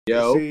They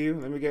Yo. see you.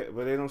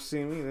 But they don't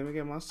see me. Let me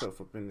get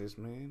myself up in this,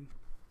 man.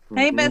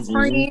 Hey, Mm-hmm, best mm-hmm.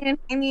 friend.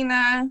 Hey,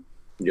 Nina.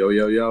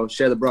 Yo.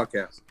 Share the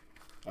broadcast.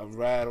 All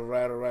right.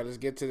 Let's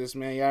get to this,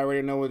 man. Y'all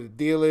already know what the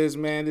deal is,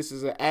 man. This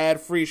is an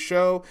ad-free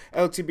show.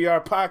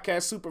 LTBR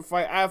Podcast Super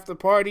Fight After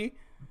Party.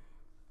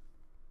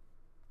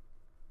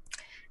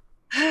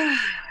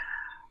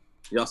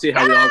 Y'all see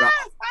how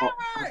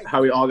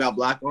we all got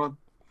black on?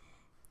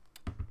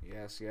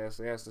 Yes.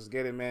 Let's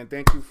get it, man.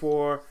 Thank you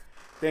for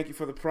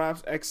the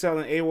props. XL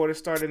and A-Ward are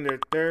starting their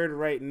third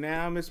right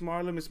now, Miss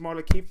Marla. Miss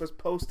Marla, keep us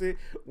posted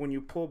when you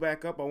pull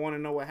back up. I want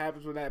to know what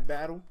happens with that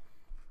battle.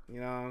 You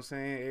know what I'm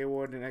saying?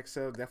 A-Ward and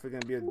XL definitely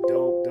going to be a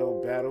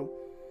dope battle.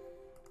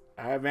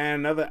 All right, man,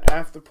 another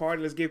after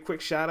party. Let's give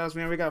quick shout-outs,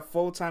 man. We got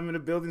full-time in the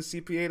building,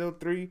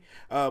 CP803,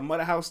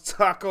 Mother House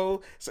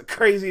Taco. It's a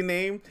crazy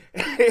name.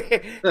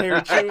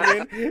 Harry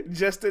Truman,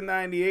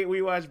 Justin98.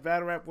 We watch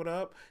Battle Rap, what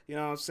up? You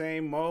know what I'm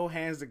saying? Mo,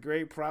 Hands the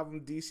Great, Problem,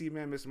 DC,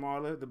 man, Miss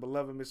Marla, the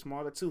beloved Miss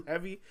Marla. Too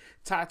Heavy,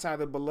 Tata,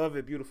 the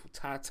beloved, beautiful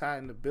Tata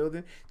in the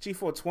building.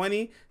 G420,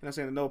 you know what I'm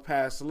saying? The No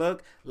Pass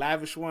Look.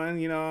 Lavish One,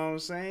 you know what I'm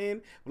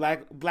saying?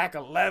 Black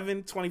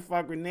 11,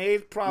 25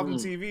 Grenades, Problem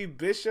TV,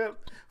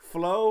 Bishop,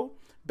 Flow.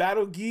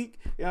 Battle Geek,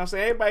 you know what I'm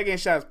saying? Everybody getting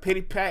shots.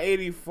 Pity Pat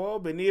 84,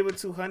 Beneva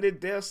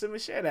 200, Dale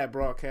Simmons. Share that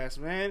broadcast,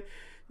 man.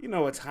 You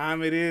know what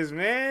time it is,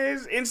 man.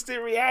 It's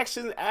instant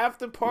reaction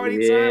after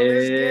party time.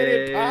 Let's get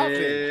it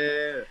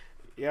popping.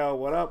 Yo,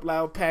 what up,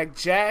 Loud Pack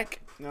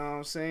Jack? You know what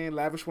I'm saying?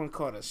 Lavish One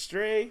caught a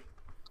stray.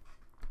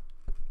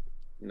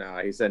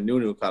 Nah, he said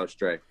Nunu caught a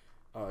stray.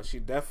 Oh, she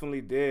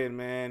definitely did,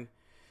 man.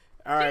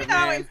 All right, She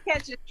always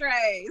catches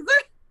strays.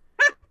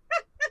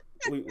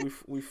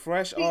 we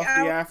fresh off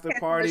the after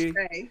party.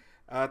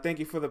 Thank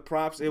you for the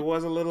props. It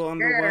was a little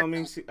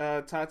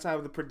underwhelming. Tata,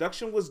 the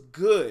production was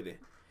good.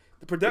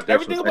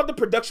 Everything about the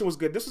production was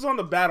good. This was on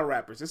the battle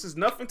rappers. This has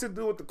nothing to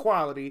do with the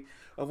quality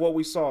of what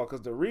we saw,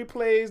 because the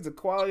replays, the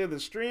quality of the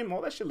stream,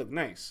 all that shit looked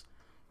nice.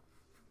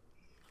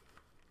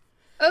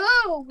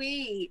 Oh,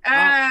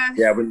 yeah,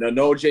 but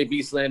no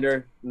JB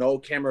slander, no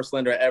camera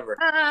slander ever.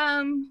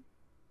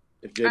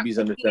 If JB's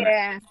under center.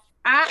 Yeah,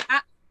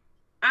 I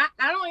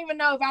don't even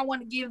know if I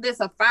want to give this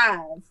a 5.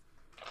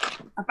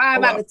 A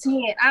 5 out of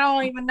 10. I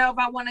don't even know if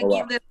I want to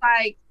give this,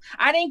 like,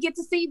 I didn't get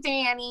to see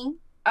Danny.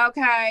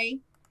 Okay.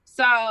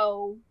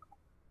 So,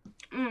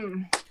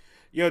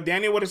 Yo,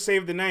 Danny would have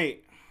saved the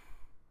night.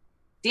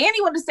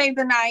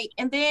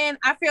 And then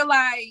I feel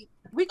like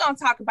we're going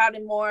to talk about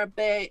it more,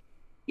 but,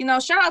 you know,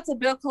 shout out to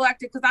Bill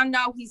Collector, because I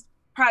know he's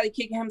probably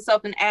kicking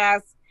himself in the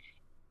ass,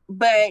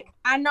 but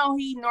I know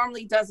he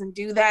normally doesn't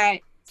do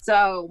that.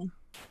 So,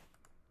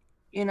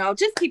 you know,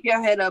 just keep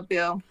your head up,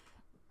 Bill.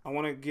 I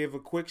want to give a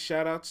quick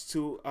shout outs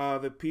to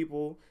the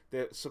people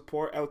that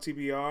support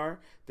LTBR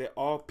that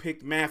all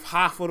picked Math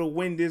Hoffa to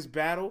win this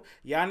battle.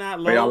 Y'all not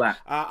low. Where y'all at?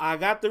 I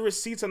got the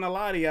receipts on a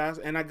lot of y'all,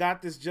 and I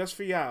got this just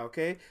for y'all,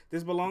 okay?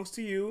 This belongs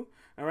to you.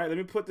 All right, let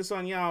me put this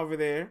on y'all over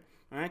there.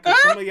 All right, because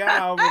some of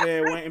y'all over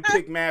there went and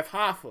picked Math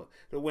Hoffa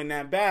to win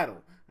that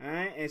battle. All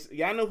right, and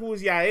y'all know who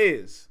y'all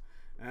is.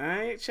 All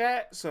right,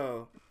 chat?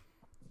 So,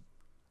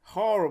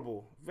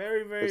 horrible.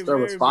 Very bad.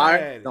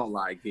 Don't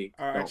lie, Geek.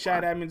 All right,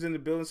 chat admin's in the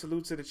building.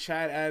 Salute to the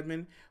chat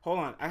admin. Hold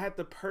on. I had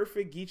the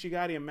perfect Geechee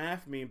Gotti and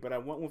Math meme, but I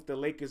went with the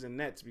Lakers and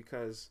Nets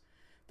because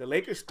the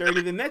Lakers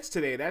sturdy the Nets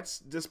today.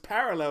 That's just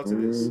parallel to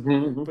this.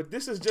 Mm-hmm. But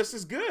this is just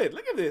as good.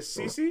 Look at this,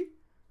 Cece.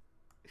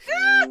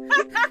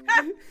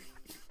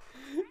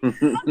 Look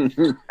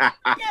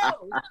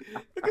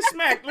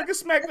at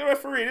Smack the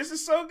referee. This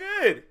is so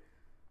good.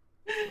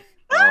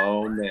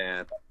 Oh,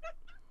 man.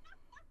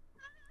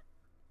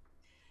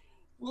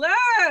 Look,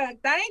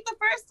 that ain't the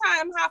first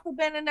time Hoffa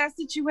been in that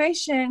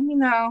situation, you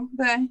know,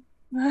 but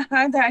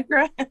I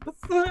digress.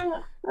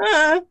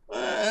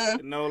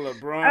 No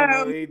LeBron,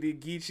 no AD,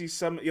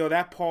 Geechee. Yo,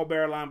 that Paul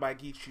Bear line by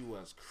Geechee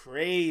was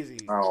crazy.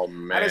 Oh,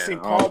 man. I just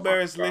think Paul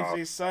Bear's lift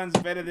their sons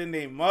better than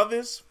their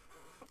mothers.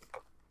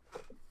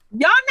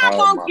 Y'all not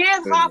gonna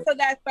give Hoffa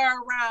that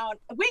third round.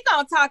 We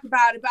gonna talk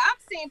about it, but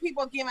I've seen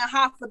people giving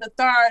Hoffa the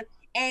third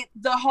and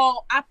the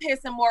whole I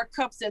piss in more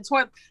cups than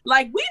toilet.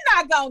 Like, we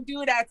not gonna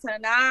do that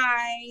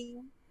tonight.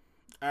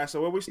 All right,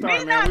 so where we starting,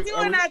 we man? Not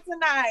doing that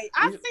tonight.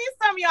 I see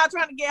some of y'all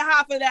trying to get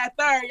Hoffa that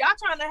third. Y'all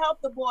trying to help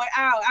the boy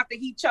out after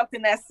he choked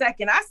in that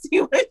second. I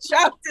see what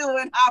y'all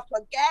doing,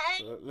 Hoffa gang.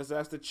 So let's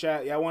ask the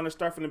chat. Y'all want to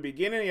start from the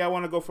beginning? Or y'all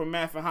want to go from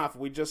Math and Hoffa?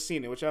 We just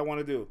seen it. What y'all want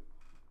to do?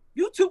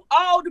 You too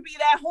old to be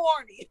that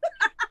horny.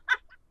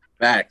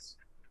 Facts.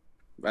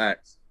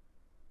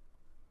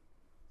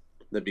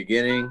 The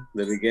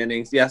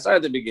beginnings. Yeah, start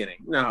at the beginning.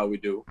 You know how we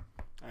do.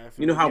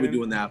 You know how we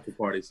do in the after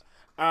parties.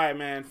 All right,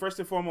 man. First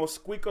and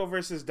foremost, Squeako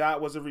versus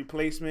Dot was a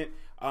replacement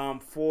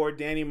for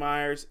Danny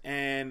Myers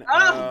and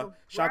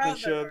Shock and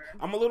Suge.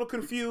 I'm a little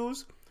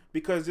confused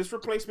because this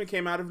replacement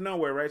came out of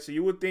nowhere, right? So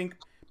you would think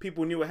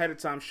people knew ahead of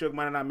time Suge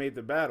might have not made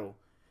the battle.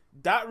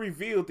 Dot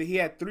revealed that he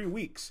had 3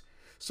 weeks.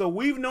 So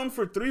we've known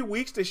for 3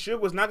 weeks that Suge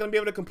was not going to be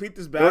able to complete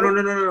this battle.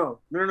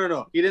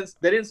 No. They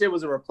didn't say it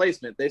was a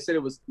replacement. They said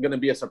it was going to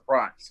be a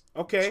surprise.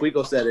 Okay.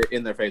 Squeako said it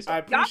in their face. I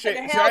appreciate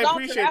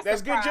it.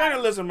 That's good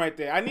journalism right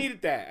there. I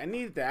needed that.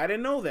 I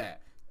didn't know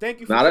that.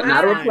 Thank you for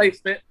not a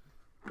replacement.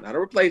 Not a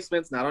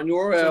replacement. It's not on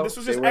URL. So this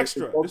was just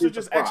extra. This was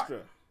just extra.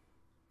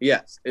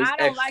 Yes. I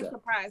don't like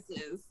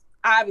surprises.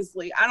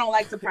 Obviously, I don't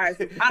like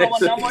surprises. I don't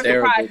want no more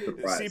surprises.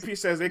 CP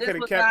says they could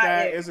have kept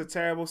that. It's a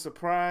terrible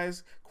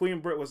surprise. Queen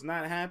Britt was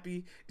not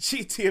happy.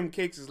 GTM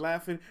Cakes is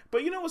laughing.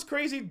 But you know what's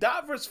crazy?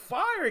 Dot versus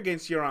Fire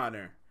against Your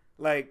Honor.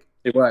 Like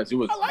it was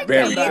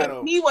very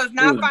good. He was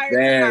not fired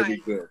tonight.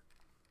 Good.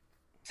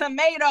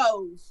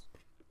 Tomatoes.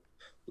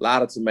 A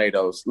lot of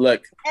tomatoes.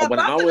 Look, and when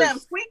I was them,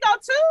 Squeako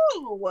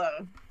too.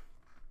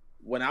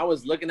 When I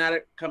was looking at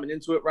it coming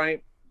into it,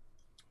 right?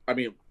 I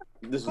mean,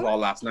 this was all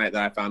last night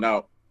that I found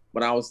out.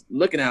 When I was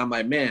looking at it, I'm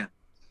like, man,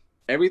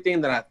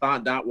 everything that I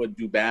thought Dot would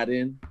do bad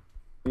in,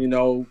 you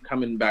know,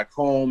 coming back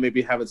home,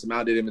 maybe having some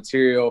outdated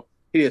material,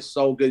 he is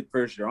so good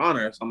for Your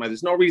Honor. So I'm like,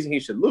 there's no reason he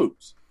should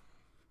lose,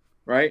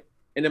 right?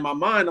 And in my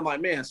mind, I'm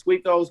like, man,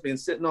 Squeako's been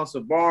sitting on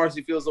some bars.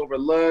 He feels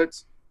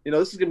overlooked. You know,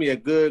 this is going to be a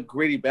good,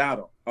 gritty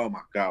battle. Oh,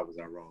 my God, was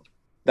I wrong?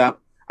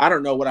 I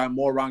don't know what I'm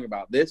more wrong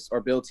about, this or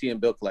Bill T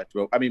and Bill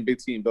Collector. I mean, Big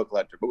T and Bill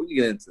Collector, but we can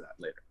get into that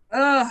later.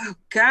 Oh,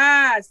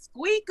 God.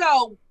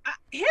 Squeako,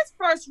 his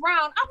first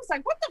round, I was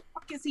like, what the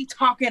fuck is he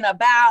talking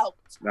about?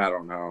 I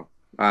don't know.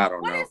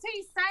 What is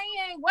he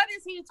saying? What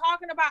is he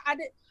talking about? I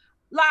didn't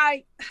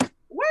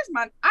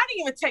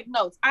even take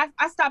notes. I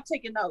stopped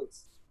taking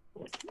notes.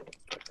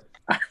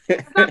 I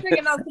stopped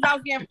taking notes because I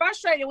was getting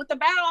frustrated with the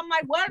battle. I'm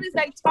like, what is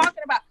they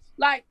talking about?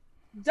 Like,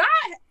 Dot,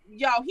 he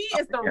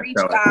is the reach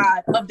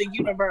god of the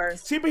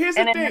universe. See, but here's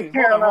the thing.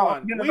 Hold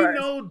on. We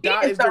know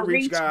Dot is the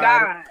reach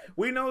god.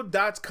 We know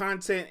Dot's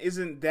content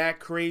isn't that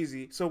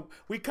crazy. So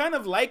we kind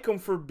of like him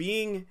for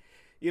being,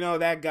 you know,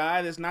 that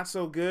guy that's not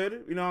so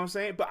good. You know what I'm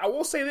saying? But I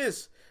will say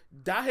this.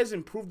 Dot has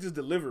improved his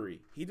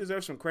delivery. He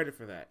deserves some credit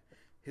for that.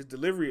 His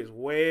delivery is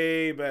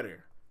way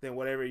better than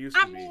whatever it used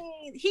to be. I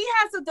mean, he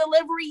has the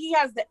delivery. He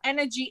has the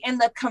energy and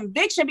the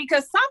conviction,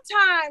 because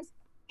sometimes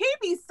he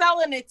be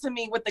selling it to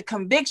me with the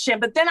conviction,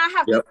 but then I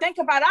have to think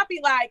about it. I'll be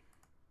like,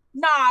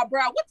 nah,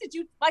 bro, what did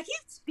you, like,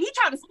 he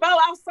tried to spell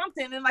out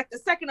something in like the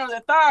second or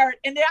the third,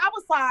 and then I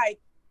was like,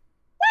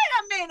 wait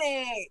a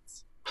minute.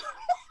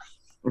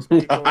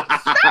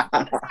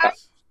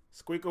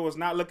 Squeako was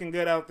not looking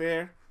good out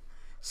there.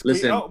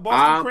 Listen,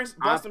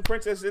 Boston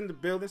Princess in the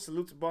building.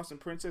 Salute to Boston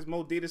Princess.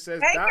 Mo Dita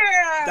says,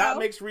 Dot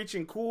makes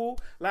reaching cool.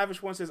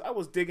 Lavish One says, I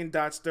was digging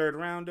Dot's third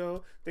round,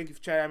 though. Thank you,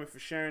 Chad Admin, for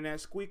sharing that.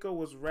 Squeako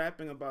was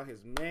rapping about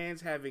his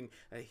mans having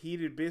a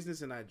heated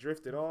business, and I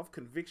drifted off.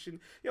 Conviction.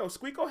 Yo,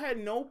 Squeako had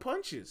no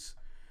punches.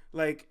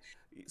 Like,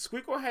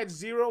 Squeako had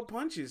 0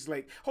 punches.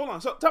 Like, hold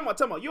on. So, tell me,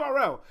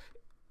 URL.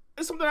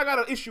 It's something I got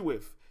an issue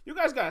with. You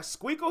guys got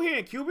Squeako here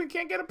and Cuban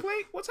can't get a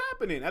plate? What's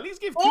happening? At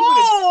least give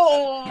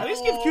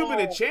Cuban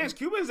a chance.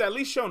 Cuban's at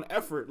least shown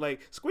effort.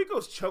 Like,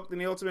 Squeako's choked in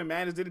the Ultimate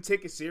Madness, didn't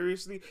take it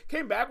seriously.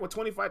 Came back with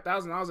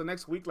 $25,000 the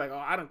next week, like, oh,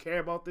 I don't care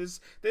about this.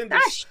 Then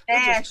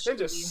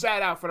just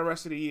sat out for the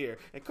rest of the year.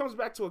 And comes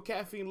back to a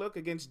caffeine look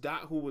against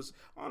Dot, who was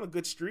on a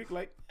good streak.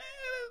 Like,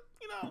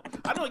 you know,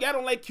 I know y'all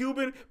don't like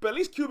Cuban, but at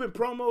least Cuban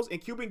promos and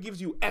Cuban gives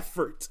you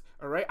effort.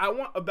 All right? I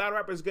want a battle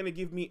rapper that's going to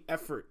give me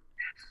effort.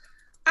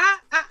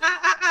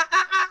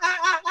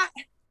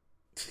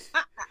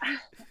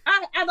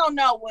 I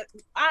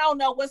don't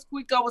know what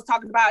Squeako was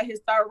talking about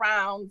his third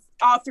rounds,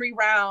 all 3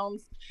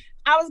 rounds.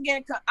 I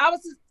drifted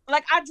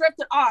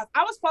off.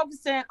 I was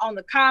focusing on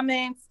the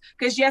comments,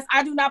 because yes,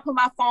 I do not put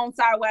my phone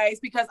sideways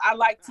because I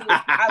like to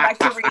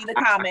read the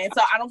comments.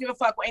 So I don't give a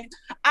fuck what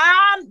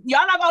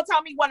y'all not gonna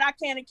tell me what I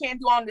can and can't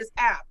do on this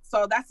app.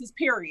 So that's his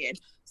period.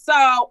 So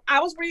I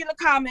was reading the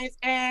comments,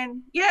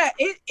 and yeah,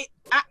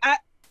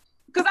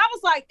 because I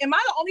was like, am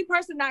I the only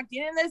person not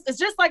getting this? It's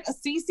just like a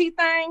CC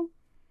thing.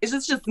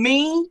 It's just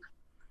me.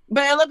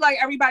 But it looked like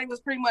everybody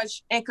was pretty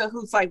much in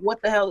cahoots. Like, what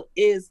the hell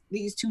is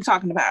these two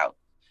talking about?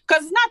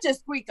 Because it's not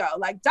just Squeako.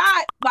 Like,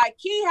 Dot, like,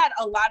 he had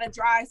a lot of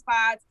dry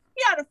spots.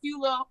 He had a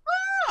few little,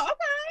 okay.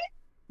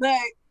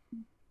 Like,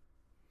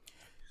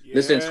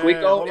 listen,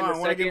 Squeako. I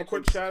want to give a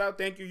quick shout out.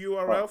 Thank you,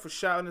 URL, for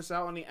shouting us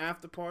out on the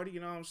after party. You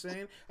know what I'm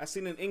saying? I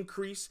seen an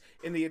increase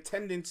in the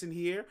attendance in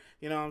here.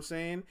 You know what I'm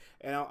saying?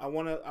 And I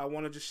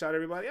wanna just shout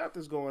everybody out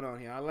that's going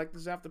on here. I like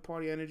this after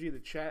party energy. The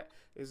chat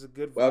is a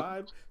good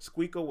vibe.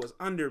 Squeako was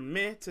under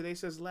meh today,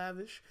 says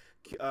Lavish.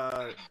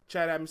 Chad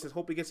Admin says,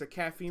 hope he gets a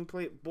caffeine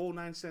plate. Bull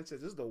 9 cents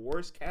says, this is the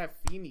worst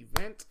caffeine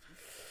event.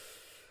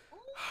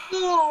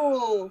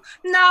 Ooh.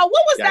 No,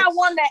 what was that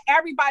one that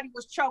everybody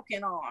was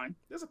choking on?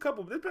 There's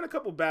been a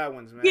couple bad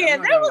ones, man. Yeah,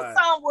 there was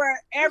some where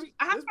I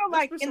feel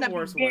like in the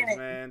beginning, ones,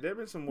 man. There've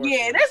been some worse ones.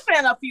 Yeah, there's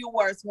been a few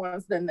worse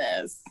ones than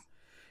this.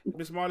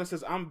 Miss Marla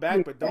says, I'm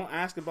back, but don't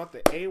ask about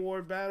the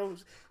A-Ward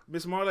battles.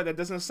 Miss Marla, that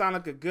doesn't sound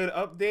like a good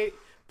update.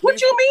 What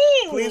you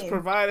mean? Please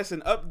provide us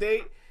an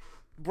update.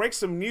 Break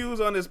some news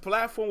on this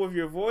platform with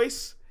your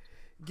voice.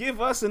 Give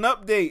us an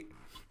update.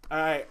 All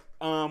right.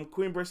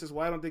 Queen versus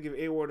why don't they give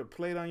A-Ward a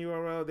plate on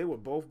URL? They were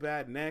both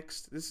bad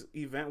next. This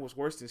event was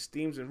worse than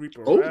Steams and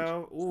Reaper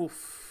Rel.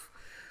 Oof.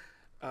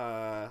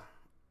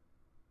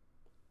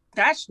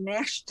 That's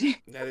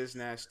nasty. That is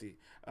nasty.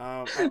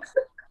 I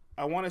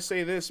want to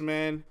say this,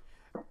 man.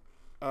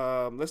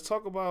 Let's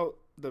talk about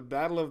the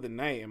battle of the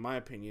night, in my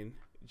opinion.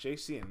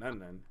 JC and Nun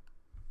Nun.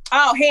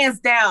 Oh, hands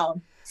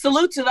down.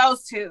 Salute to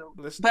those two.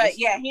 Hands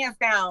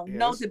down. Yeah,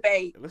 no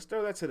debate. Let's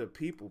throw that to the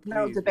people, please.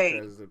 No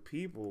debate. Because the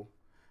people,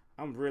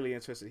 I'm really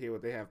interested to hear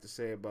what they have to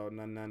say about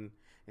Nun Nun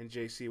and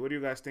JC. What do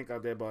you guys think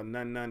out there about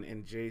Nun Nun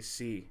and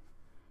JC?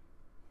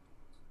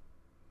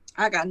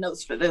 I got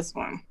notes for this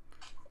one.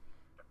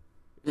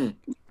 Nun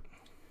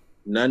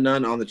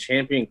Nun on the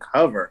champion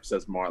cover,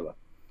 says Marla.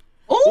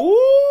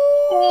 Ooh!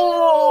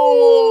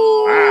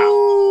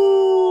 Wow.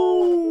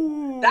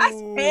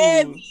 That's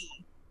heavy.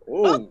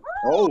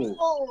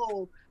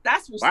 Oh.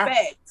 That's respect.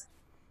 Wow.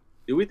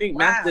 Do we think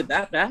Matt did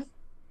that bad?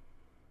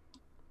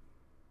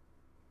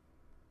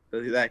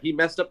 That he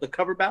messed up the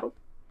cover battle?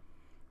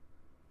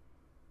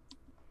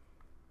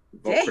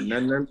 Vote for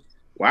Nun Nun.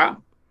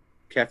 Wow.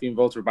 Caffeine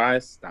votes are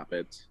biased. Stop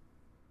it.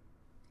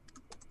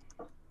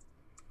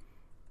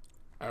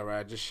 All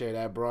right, just share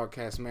that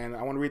broadcast, man.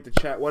 I want to read the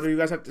chat. What do you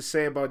guys have to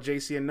say about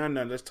JC and Nun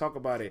Nun? Let's talk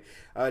about it.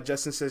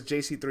 Justin says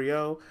JC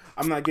 3-0.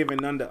 I'm not giving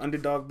Nun the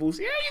underdog boost.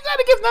 Yeah, you got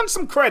to give Nun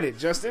some credit,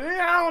 Justin.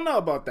 I don't know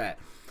about that.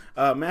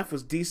 Math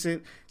was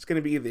decent. It's going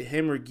to be either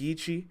him or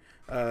Geechee.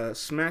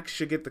 Smack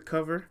should get the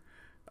cover.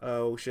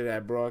 We should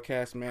have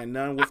broadcast, man.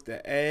 Nun with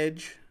the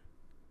edge.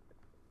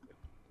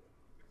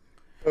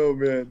 Oh,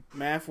 man.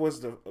 Math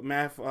lost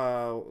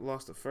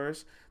the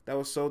first. That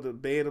was so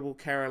debatable.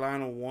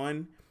 Carolina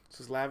won. This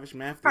is lavish.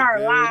 Math.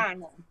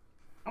 Carolina.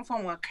 I'm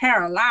from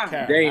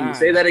Carolina. Dang,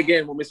 say that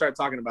again when we start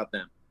talking about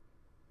them.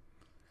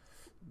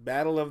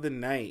 Battle of the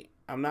night.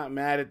 I'm not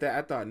mad at that.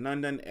 I thought Nun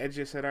Nun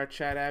edges said our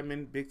chat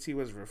admin. Big T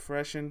was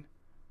refreshing.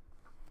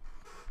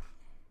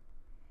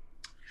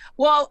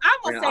 Well, I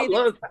will say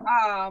this.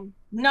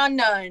 Nun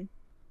Nun.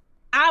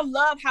 I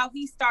love how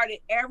he started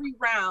every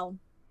round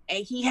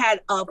and he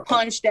had a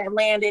punch that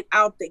landed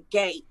out the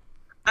gate.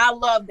 I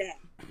love that.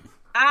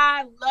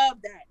 I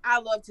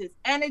loved his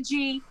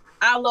energy.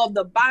 I love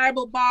the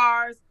Bible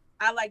bars.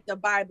 I like the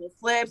Bible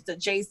flips, the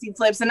JC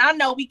flips. And I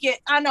know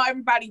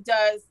everybody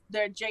does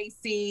their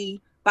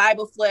JC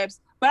Bible flips,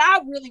 but I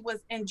really was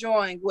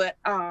enjoying what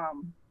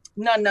Nun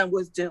Nun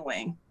was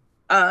doing.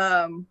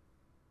 I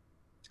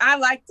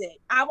liked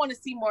it. I want to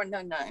see more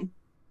Nun Nun.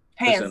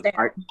 Hands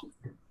down.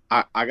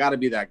 I got to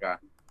be that guy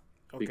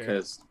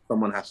because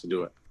someone has to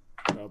do it.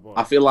 Oh,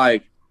 I feel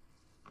like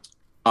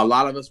a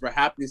lot of us were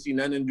happy to see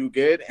Nun Nun do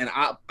good, and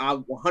I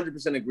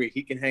 100% agree.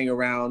 He can hang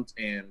around,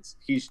 and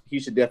he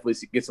should definitely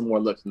get some more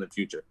looks in the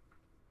future.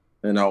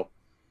 You know,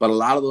 but a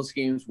lot of those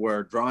schemes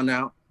were drawn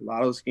out. A lot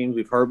of those schemes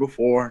we've heard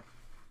before.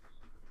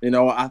 You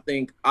know, I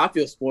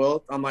feel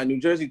spoiled. I'm like, New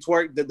Jersey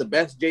Twerk did the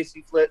best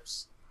JC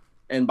flips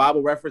and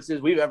Bible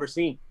references we've ever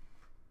seen.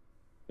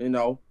 You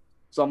know,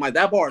 so I'm like,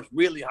 that bar is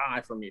really high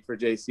for me for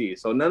JC.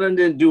 So Nun Nun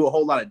didn't do a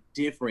whole lot of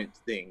different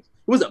things.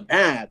 It wasn't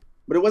bad,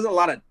 but it wasn't a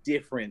lot of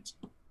different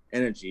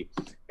energy.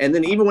 And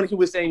then even when he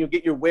was saying you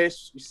get your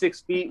wish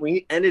 6 feet, when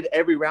he ended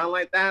every round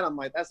like that, I'm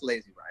like, that's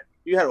lazy riding.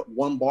 If you had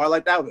one bar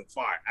like that, it would have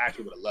been fire. I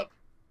actually would have loved it.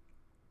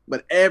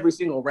 But every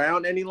single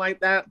round ending like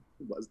that,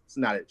 it's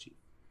not itchy.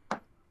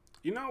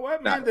 You know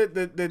what, man?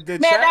 The man,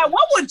 that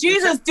what would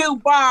Jesus do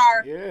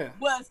bar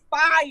was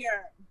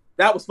fire.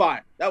 That was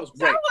fire. That was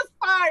great. That was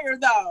fire,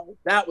 though.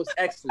 That was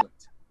excellent.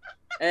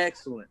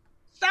 Excellent.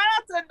 Shout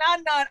out to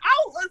Nun Nun.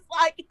 I was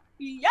like,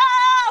 yo,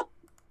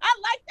 I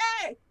like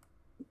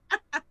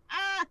that.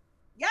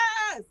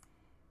 Yes.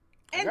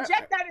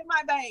 Inject that in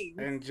my veins.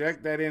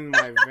 Inject that in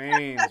my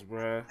veins,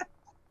 bruh. I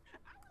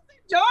was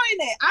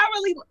enjoying it. I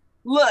really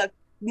look.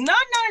 Nun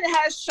Nun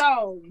has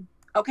shown.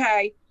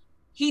 Okay,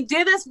 he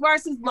did this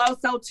versus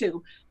Loso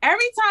too.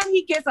 Every time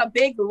he gets a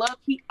big look,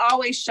 he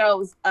always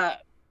shows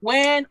up.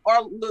 Win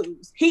or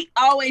lose, he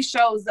always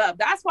shows up.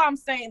 That's why I'm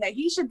saying that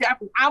he should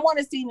definitely. I want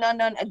to see Nun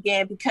Nun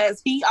again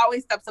because he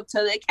always steps up to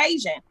the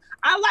occasion.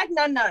 I like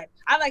Nun Nun.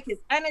 I like his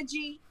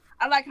energy.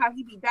 I like how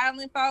he be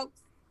battling folks.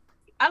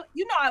 I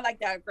like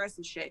that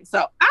aggressive shit.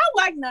 So I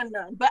like Nun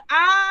Nun, but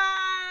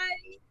I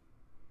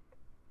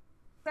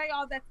say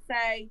all that to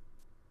say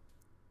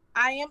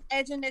I am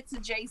edging it to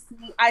JC.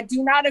 I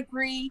do not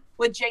agree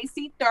with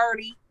JC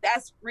 30.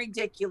 That's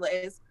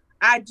ridiculous.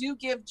 I do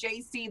give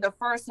JC the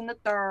first and the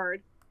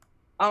third.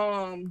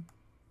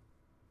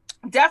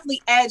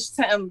 Definitely edged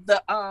him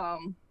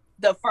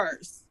the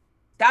first.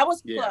 That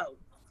was close. Yeah.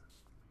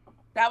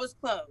 That was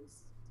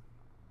close.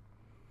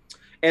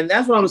 And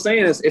that's what I'm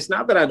saying is it's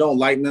not that I don't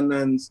like Nun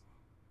Nun's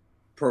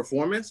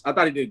performance. I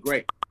thought he did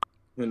great.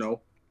 You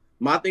know,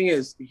 my thing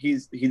is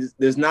he's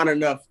there's not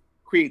enough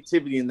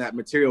creativity in that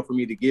material for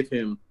me to give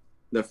him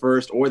the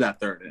first or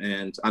that third.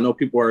 And I know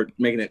people are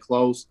making it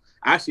close.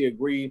 I actually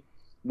agree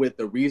with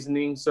the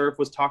reasoning Surf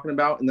was talking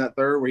about in that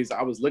third, where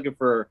I was looking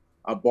for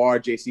a bar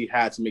JC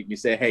had to make me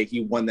say, hey,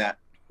 he won that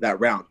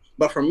round.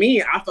 But for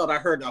me, I thought I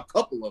heard a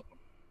couple of them.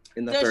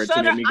 in the The third to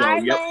Shutter make me go,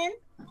 yep.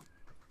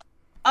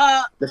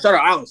 Island. The Shutter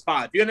Island's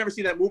 5. If you've never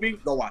seen that movie,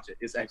 go watch it.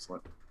 It's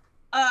excellent.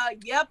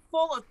 Yep,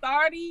 Full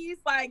Authorities,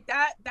 like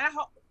that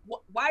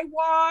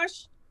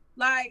whitewash,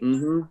 like.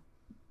 Mm-hmm.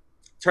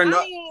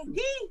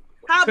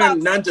 How turn about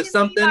none to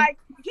something? Like,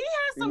 he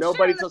has some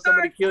Nobody shit in till the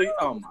somebody third kill you. too.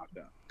 Oh my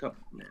god, come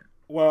on, man.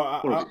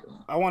 Well,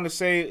 I want to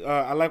say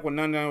I like when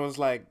Nun Nun was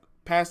like,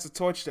 pass the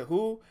torch to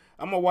who?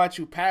 I'm gonna watch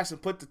you pass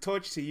and put the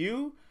torch to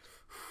you.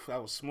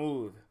 That was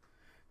smooth.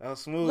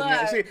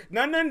 Man. See,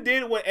 Nun Nun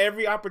did what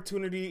every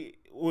opportunity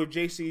with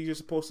JC you're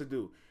supposed to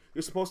do.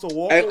 You're supposed to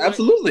walk away.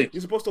 Absolutely.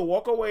 You're supposed to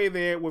walk away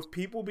there with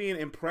people being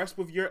impressed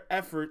with your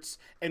efforts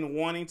and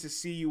wanting to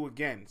see you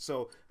again.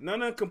 So Nun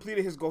Nun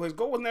completed his goal. His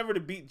goal was never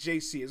to beat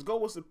JC. His goal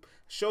was to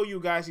show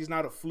you guys he's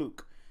not a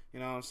fluke. You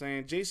know what I'm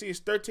saying? JC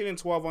is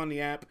 13-12 on the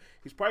app.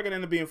 He's probably gonna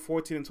end up being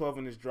 14-12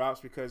 in his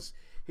drops because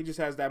he just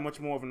has that much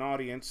more of an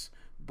audience.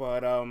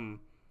 But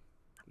I'm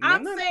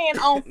saying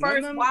on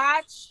first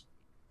watch,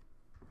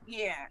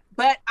 yeah.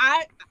 But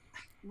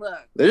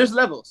look. There's just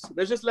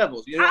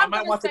levels. You know, I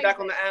might watch it back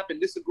on the app and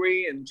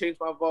disagree and change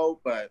my vote,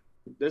 but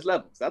there's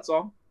levels. That's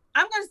all.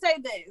 I'm gonna say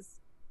this.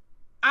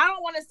 I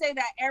don't want to say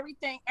that every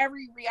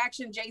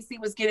reaction JC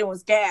was getting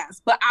was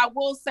gas, but I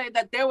will say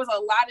that there was a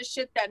lot of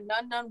shit that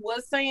Nun Nun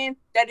was saying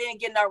that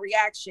didn't get no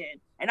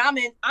reaction. And I'm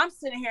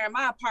sitting here in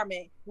my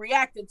apartment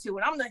reacting to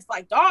it. I'm just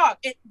like, dog,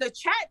 the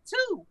chat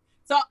too.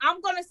 So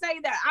I'm gonna say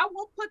that I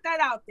will put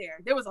that out there.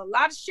 There was a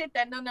lot of shit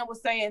that Nun Nun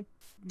was saying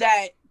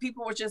that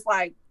people were just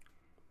like,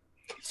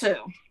 to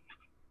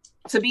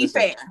be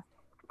fair.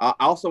 I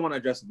also want to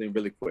address something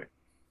really quick,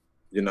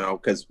 you know,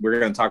 because we're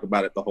going to talk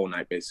about it the whole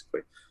night,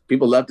 basically.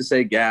 People love to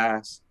say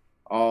gas.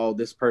 Oh,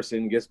 this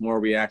person gets more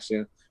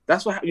reaction.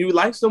 That's what you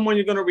like someone,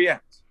 you're going to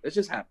react. It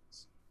just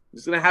happens.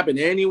 It's going to happen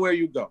anywhere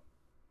you go,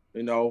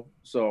 you know.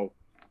 So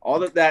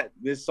all of that,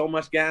 there's so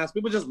much gas.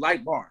 People just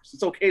like bars.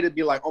 It's okay to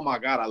be like, oh my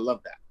God, I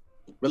love that.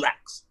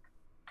 Relax.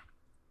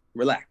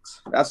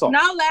 That's all.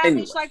 Not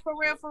lavish, like for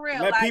real.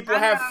 Let people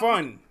have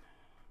fun.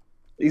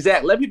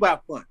 Exactly. Let people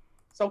have fun.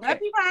 It's okay. Let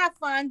people have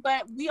fun,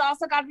 but we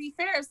also got to be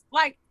fair. It's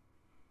like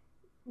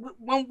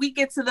when we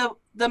get to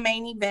the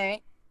main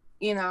event,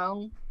 you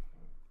know.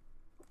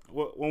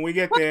 When we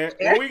get there,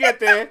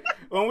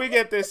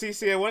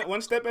 CC,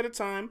 one step at a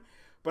time.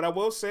 But I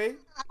will say,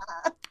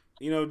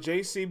 you know,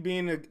 JC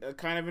being a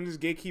kind of in this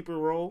gatekeeper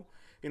role,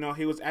 you know,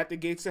 he was at the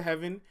gates of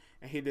heaven,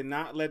 and he did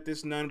not let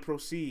this nun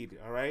proceed,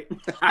 all right? He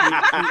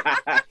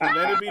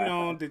let it be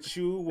known that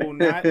you will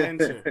not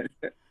enter.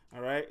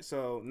 All right,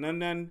 so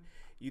Nun,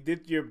 you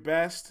did your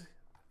best.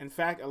 In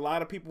fact, a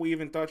lot of people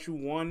even thought you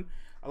won.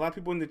 A lot of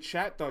people in the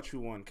chat thought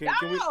you won. He got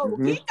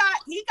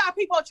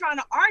people trying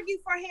to argue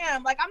for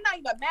him. Like, I'm not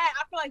even mad.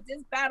 I feel like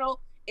this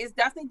battle is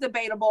definitely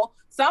debatable.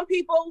 Some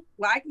people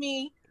like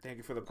me, thank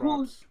you for the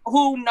props,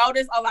 who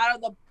notice a lot of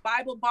the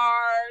Bible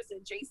bars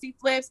and JC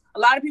flips. A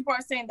lot of people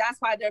are saying that's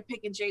why they're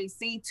picking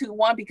JC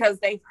 2-1 because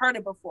they've heard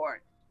it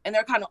before and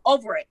they're kind of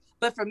over it.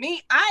 But for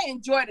me, I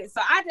enjoyed it,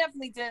 so I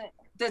definitely didn't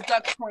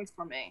deduct points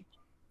from me.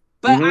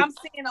 But I'm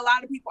seeing a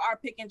lot of people are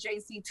picking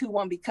JC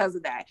 2-1 because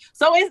of that.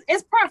 So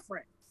it's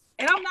preference.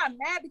 And I'm not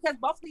mad because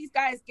both of these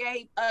guys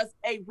gave us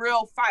a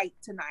real fight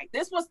tonight.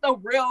 This was the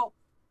real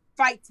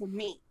fight to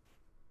me.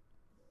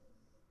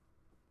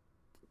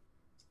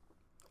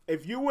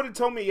 If you would have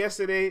told me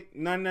yesterday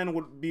Nun Nun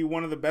would be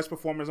one of the best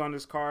performers on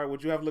this card,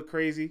 would you have looked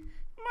crazy?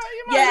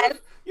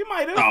 You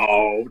might have.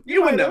 Oh,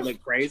 you wouldn't have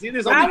looked crazy.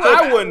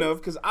 I wouldn't have,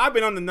 because I've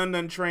been on the Nun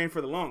Nun train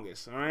for the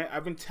longest. All right,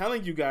 I've been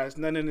telling you guys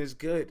Nun Nun is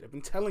good. I've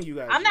been telling you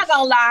guys. I'm not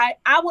gonna lie.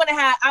 I would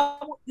have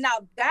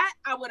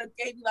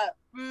gave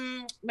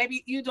you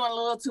maybe you doing a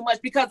little too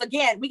much because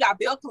again we got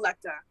Bill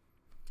Collector.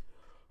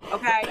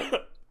 Okay,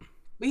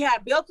 we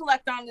had Bill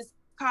Collector on this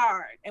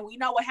card, and we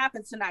know what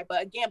happened tonight.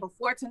 But again,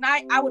 before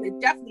tonight, I would have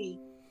definitely,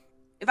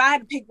 if I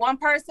had to pick one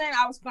person,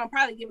 I was gonna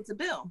probably give it to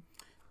Bill.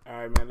 All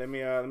right, man. Let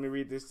me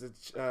read this.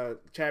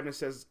 Chapman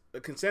says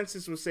the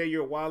consensus would say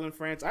you're wild in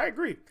France. I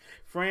agree.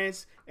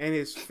 France and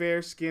his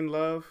fair skin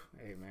love.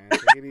 Hey, man,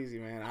 take it easy,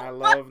 man. I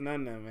love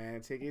Nun Nun,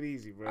 man. Take it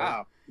easy, bro.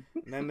 Wow.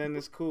 Nun Nun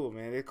is cool,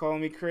 man. They're calling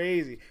me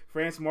crazy.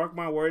 France, mark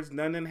my words.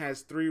 Nun Nun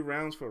has 3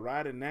 rounds for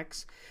Ryder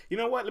next. You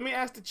know what? Let me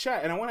ask the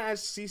chat, and I want to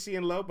ask CC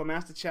and Lope. I'm gonna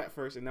ask the chat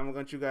first, and then we're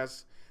gonna let you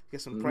guys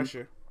get some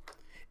pressure.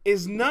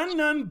 Is Nun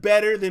Nun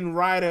better than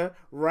Ryder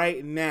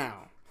right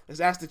now? Let's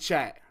ask the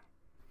chat.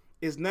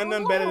 Is Nun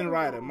Nun better than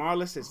Ryder?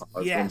 Marla says yes.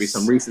 There's going to be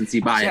some recency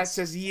bias. Chat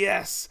says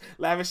yes.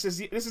 Lavish says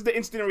yes. This is the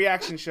instant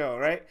reaction show,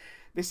 right?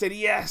 They said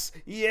yes.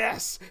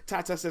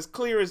 Tata says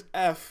clear as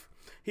F.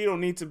 He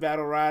don't need to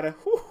battle Ryder.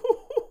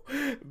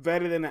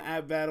 Better than an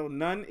app battle.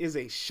 Nun is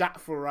a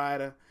shot for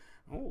Ryder.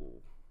 Oh.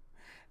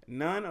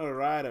 Nun or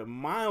Ryder,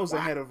 miles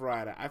ahead of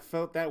Ryder. I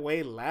felt that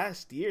way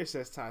last year,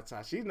 says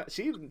Tata. She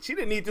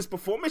didn't need this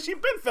performance. She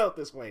been felt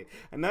this way.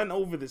 And Nun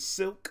over the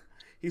silk.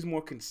 He's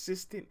more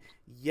consistent.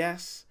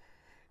 Yes.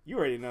 You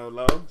already know,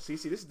 Lo.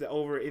 CC, this is the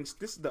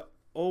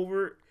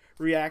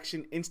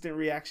overreaction, instant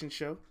reaction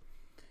show.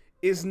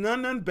 Is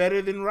Nun Nun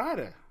better than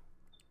Ryder?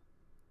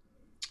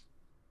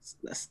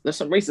 There's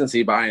some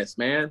recency bias,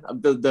 man.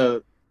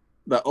 The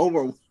The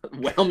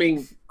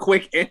overwhelming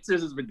quick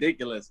answers is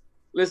ridiculous.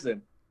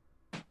 Listen,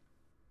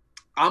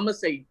 I'm gonna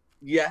say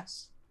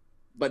yes,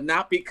 but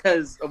not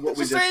because of what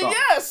we just saw.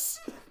 Yes.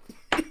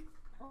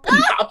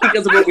 Not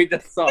because of what we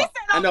just saw.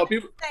 I know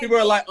people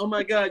are like, "Oh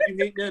my God, you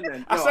hate Nun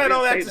Nun." I said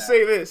all that to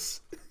say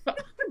this.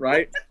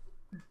 Right?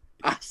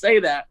 I say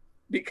that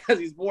because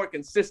he's more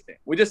consistent.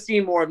 We just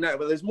see more of Nun,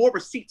 but there's more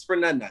receipts for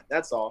Nun Nun.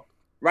 That's all.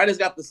 Ryder's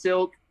got the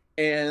silk,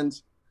 and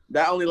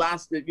that only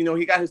lasted.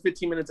 He got his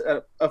 15 minutes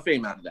of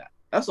fame out of that.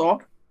 That's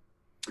all.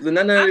 The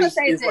Nun Nun is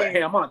like,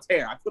 hey, I'm on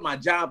tear. I quit my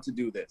job to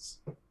do this.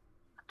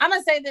 I'm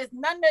gonna say this: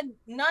 Nun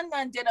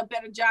Nun did a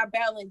better job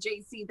battling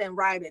JC than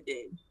Ryder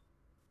did.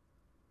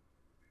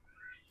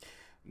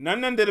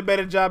 Nun Nun did a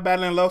better job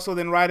battling Loso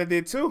than Ryder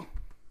did too.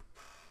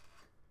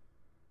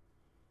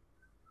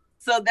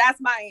 So that's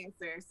my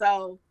answer.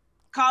 So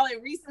call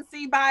it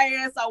recency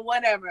bias or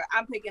whatever.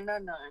 I'm picking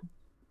Nun Nun.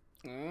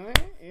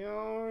 You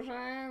know what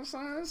I'm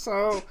saying, son?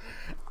 So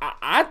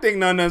I think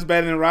Nun Nun's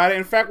better than Ryder.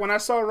 In fact, when I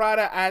saw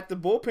Ryder at the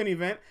bullpen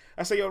event,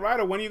 I said, "Yo,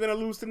 Ryder, when are you gonna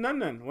lose to Nun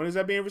Nun? When is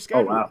that being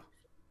rescheduled?" Oh wow.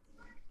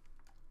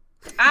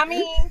 I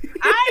mean,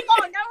 I ain't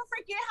gonna never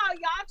forget how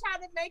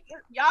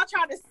y'all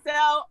try to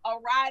sell a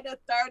Ryder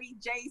 30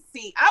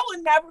 JC. I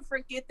will never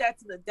forget that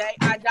to the day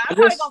I die. I'm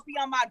probably gonna be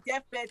on my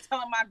deathbed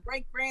telling my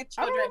great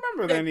grandchildren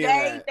the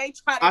day they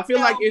try to I feel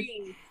tell like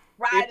me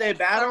if they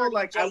battle,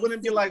 like JC. I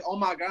wouldn't be like, "Oh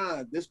my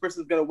God, this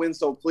person's gonna win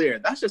so clear."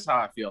 That's just how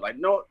I feel. Like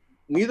no,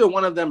 neither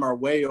one of them are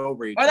way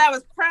over each Or that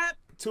was prep.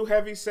 Too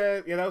Heavy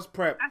said, yeah, that was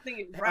prep. I think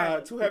it's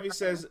right. Too Heavy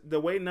says the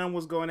way Nun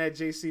was going at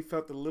JC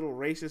felt a little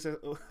racist.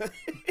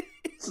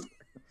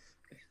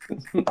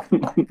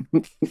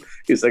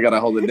 He said, "I gotta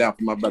hold it down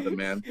for my brother,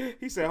 man."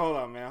 He said, "Hold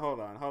on, man. Hold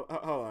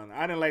on.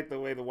 I didn't like the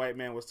way the white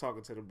man was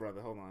talking to the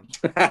brother. Hold on."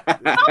 Somebody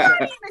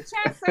in the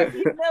chat says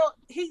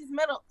he's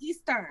Middle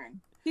Eastern.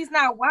 He's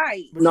not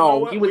white. But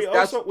No, you know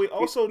what? We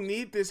also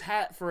need this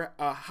hat for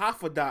a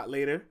Hoffa dot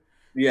later.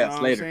 Yes, you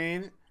know later. What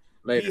I'm saying?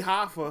 Later. Be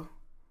Hoffa.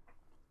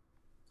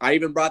 I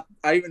even got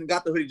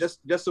the hoodie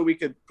just so we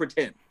could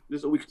pretend.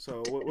 So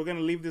we're gonna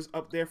leave this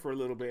up there for a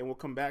little bit, and we'll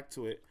come back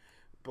to it.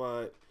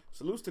 But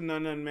salutes to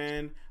Nun Nun,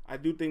 man. I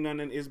do think Nun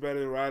Nun is better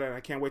than Ryder, and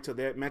I can't wait till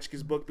that match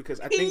gets booked because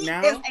I think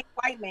now he is a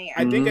white man.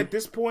 I think at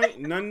this point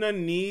Nun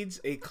Nun needs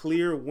a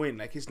clear win.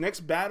 Like his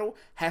next battle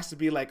has to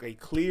be like a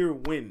clear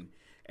win,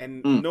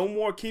 and no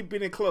more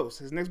keeping it close.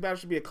 His next battle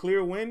should be a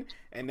clear win,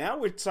 and now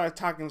we're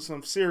talking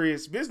some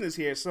serious business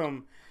here.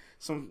 Some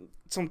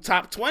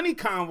top 20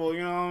 combo.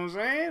 You know what I'm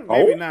saying?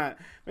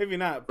 Maybe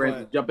not.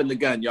 Francis, jumping the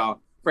gun, y'all.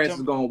 Francis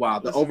is going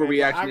wild. The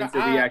overreaction into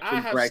reaction.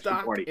 I have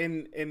stock 40.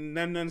 in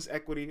Nun Nun's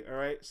equity. All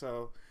right,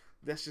 so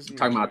that's just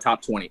talking about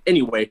top 20.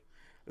 Anyway,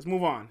 let's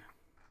move on.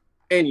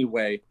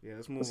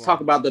 Let's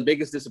talk about the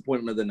biggest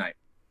disappointment of the night.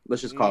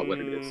 Let's just call it what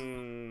it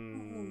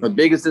is. The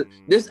biggest.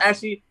 This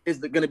actually is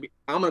going to be.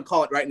 I'm going to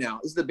call it right now.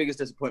 This is the biggest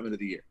disappointment of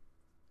the year.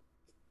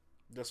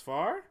 Thus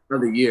far? Of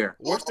the year.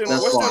 Worse than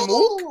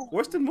Mook?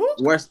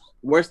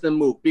 Worse than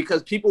Mook,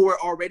 because people were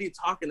already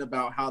talking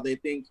about how they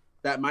think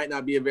that might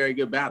not be a very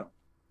good battle,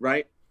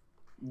 right?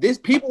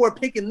 People were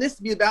picking this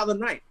to be the battle of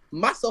the night,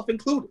 myself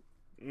included.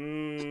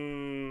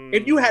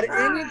 If you had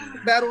any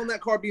battle in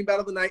that card being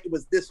battle of the night, it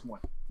was this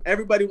one.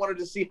 Everybody wanted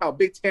to see how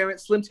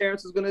Slim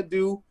Terrence was going to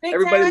do.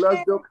 Everybody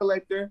loves Bill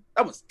Collector.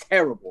 That was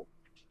terrible.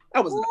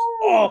 That was an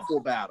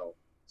awful battle.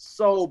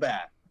 So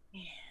bad.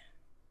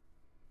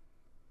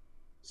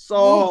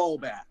 So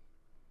bad.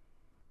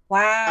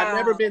 Wow. I've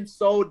never been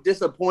so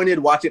disappointed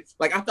watching.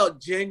 Like, I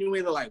felt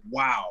genuinely like,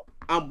 wow,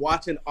 I'm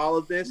watching all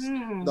of this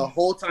the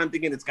whole time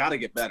thinking it's got to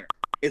get better.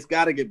 It's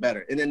got to get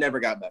better. And it never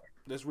got better.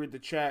 Let's read the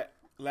chat.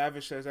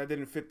 Lavish says, I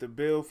didn't fit the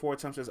bill. 4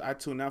 times says, I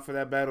tuned out for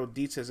that battle.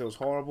 D says it was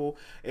horrible.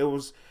 It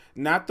was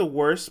not the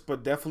worst,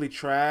 but definitely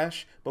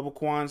trash. Bubba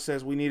Kwan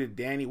says, we needed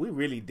Danny. We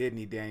really did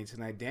need Danny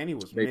tonight. Danny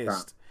was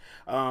missed.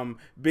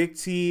 Big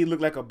T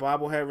looked like a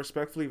bobblehead,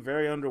 respectfully.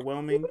 Very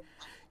underwhelming.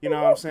 You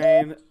know what I'm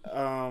saying?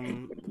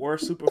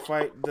 Worst super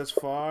fight thus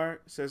far,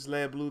 says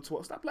Lead Blue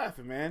 12. Stop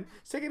laughing, man.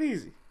 Take it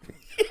easy.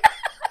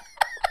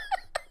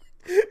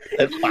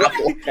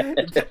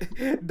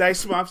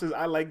 Dice Mop says,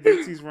 I like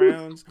Big T's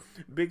rounds.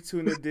 Big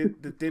Tuna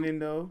did the thinning,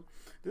 though.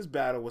 This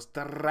battle was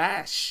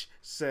trash,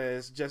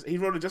 says he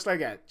wrote it just like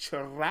that.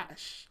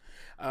 Trash.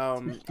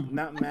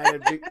 Not mad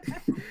at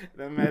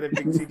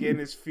Big T getting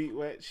his feet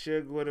wet.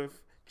 Suge would have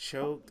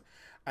choked.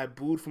 I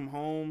booed from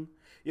home.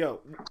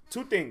 Yo,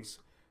 2 things.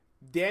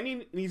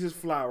 Danny needs his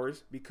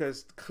flowers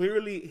because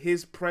clearly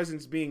his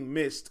presence being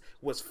missed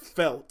was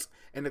felt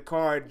and the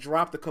card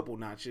dropped a couple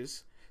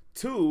notches.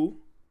 2,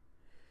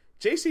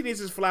 JC needs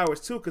his flowers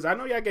too because I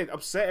know y'all get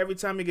upset every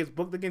time he gets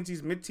booked against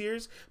these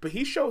mid-tiers, but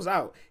he shows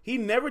out. He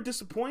never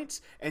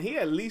disappoints, and he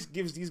at least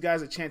gives these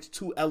guys a chance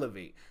to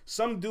elevate.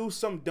 Some do,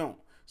 some don't.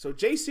 So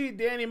JC,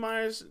 Danny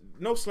Myers,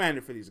 no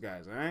slander for these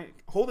guys, all right?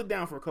 Hold it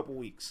down for a couple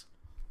weeks.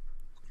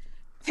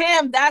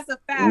 Tim, that's a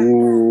fact.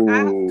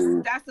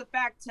 That's a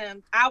fact,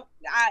 Tim.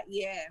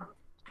 Yeah.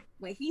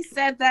 When he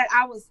said that,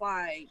 I was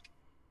like,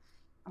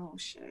 oh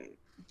shit.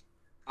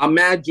 I'm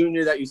mad,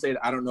 Junior, that you said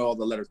I don't know all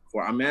the letters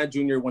before. I'm mad,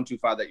 Junior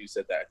 125 that you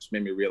said that. Just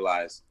made me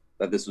realize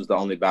that this was the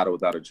only battle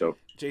without a choke.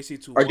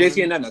 JC2 or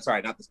JC and Nana.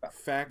 Sorry, not this battle.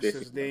 Facts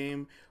his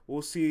name.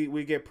 We'll see.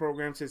 We get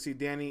programmed to see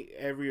Danny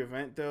every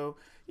event though.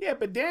 Yeah,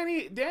 but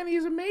Danny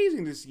is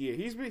amazing this year.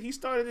 He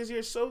started this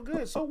year so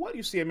good. So what?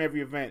 You see him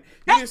every event.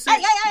 You didn't see.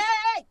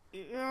 Hey.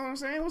 You know what I'm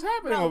saying? What's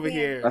happening over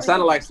here? That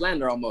sounded like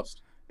slander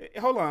almost.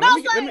 Hold on. No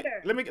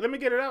let me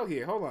get it out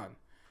here. Hold on.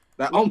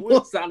 That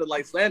almost sounded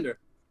like slander.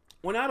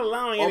 We're not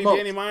allowing any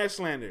Danny Myers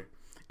slander.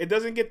 It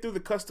doesn't get through the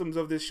customs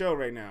of this show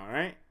right now,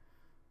 right?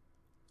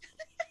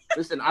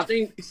 Listen, I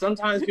think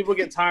sometimes people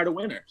get tired of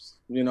winners.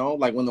 You know,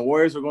 like when the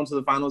Warriors are going to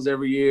the finals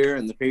every year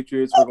and the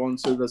Patriots are going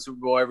to the Super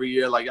Bowl every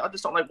year. Like, I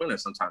just don't like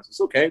winners sometimes.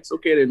 It's okay. It's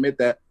okay to admit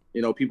that,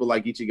 you know, people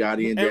like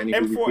Ichigati and Danny.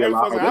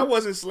 I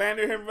wasn't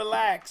slandering him.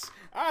 Relax.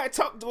 All right,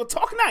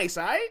 talk nice,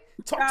 all right?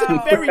 Talk to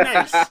him very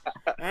nice. All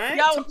right?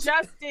 Yo,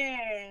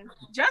 Justin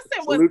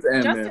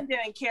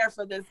didn't care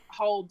for this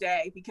whole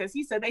day because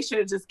he said they should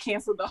have just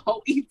canceled the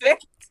whole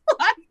event.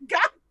 Like,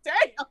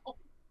 goddamn.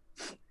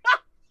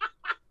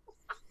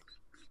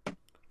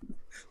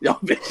 Y'all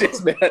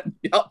vicious, man.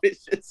 Y'all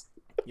vicious.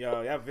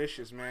 Yo, y'all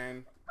vicious,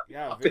 man.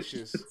 Y'all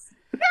vicious.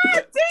 God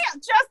damn,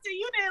 Justin,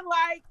 you didn't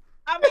like.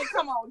 I mean,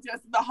 come on,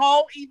 Justin. The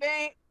whole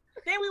event.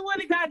 Then we would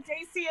have got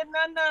JC and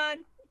Nunun,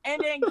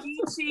 and then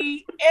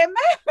Geechee and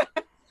Math.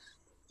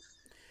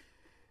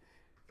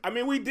 I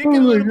mean, we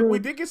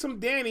did get some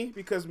Danny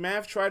because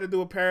Math tried to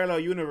do a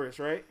parallel universe,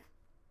 right?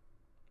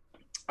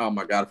 Oh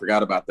my God, I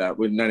forgot about that.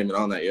 We're not even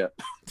on that yet.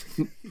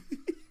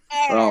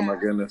 Oh my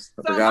goodness,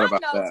 I forgot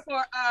about that.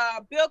 For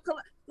Bill,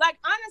 like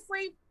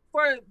honestly,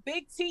 for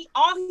Big T,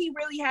 all he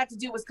really had to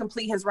do was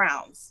complete his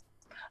rounds.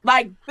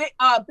 Like Bill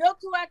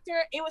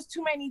Collector, it was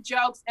too many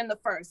jokes in the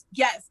first.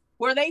 Yes,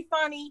 were they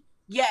funny?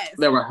 Yes,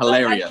 they were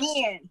hilarious.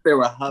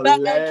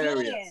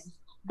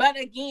 But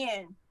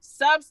again,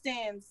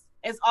 substance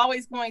is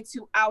always going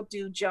to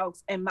outdo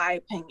jokes, in my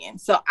opinion.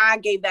 So I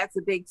gave that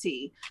to Big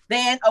T.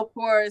 Then, of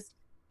course,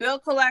 Bill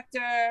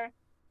Collector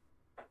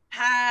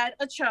had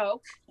a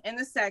choke in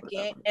the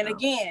second. And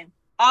again,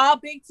 all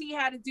Big T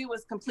had to do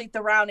was complete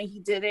the round, and he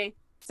did it.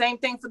 Same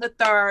thing for the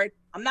third.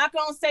 I'm not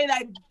going to say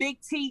that Big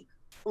T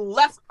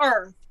left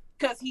Earth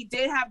because he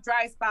did have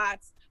dry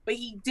spots, but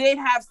he did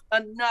have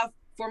enough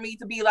for me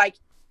to be like,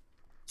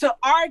 to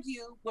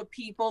argue with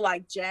people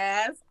like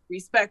Jazz,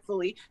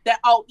 respectfully, that,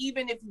 oh,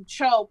 even if you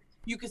choke,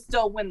 you can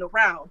still win the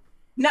round.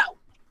 No.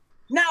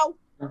 Not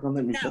gonna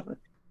let me show it.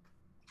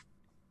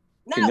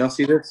 Can y'all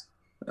see this?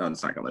 Oh,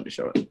 it's not gonna let me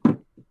show it.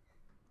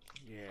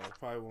 Yeah,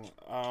 probably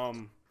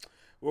won't.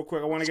 Real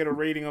quick, I want to get a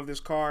rating of this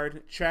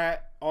card.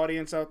 Chat,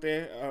 audience out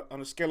there,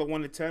 on a scale of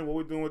 1 to 10, what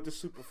we're doing with the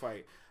super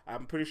fight.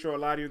 I'm pretty sure a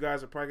lot of you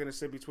guys are probably going to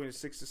say between a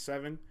 6 to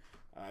 7.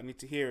 I need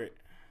to hear it.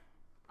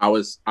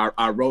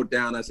 I wrote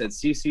down, I said,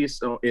 CC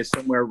is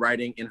somewhere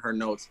writing in her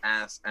notes,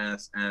 ass.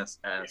 Read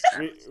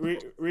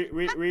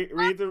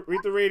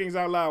the ratings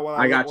out loud.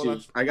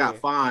 I got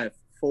 5,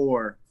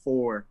 4,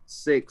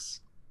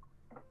 6,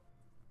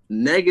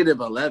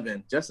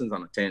 -11. Justin's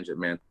on a tangent,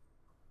 man.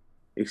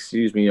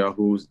 Excuse me, y'all.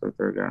 Who's the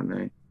third guy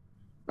name?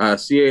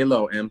 CA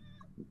Low M.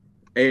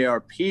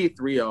 ARP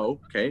 30.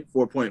 Okay,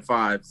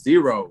 4.5.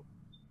 0.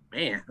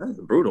 Man, that's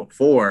brutal.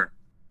 4.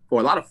 A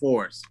lot of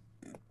 4s.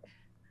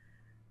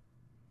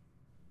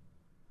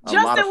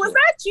 Justin, was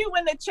that you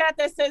in the chat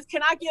that says,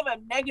 "Can I give a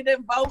negative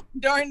vote"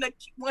 during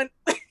when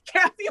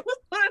Kathy was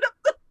putting up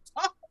the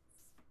top?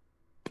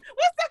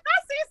 I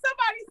see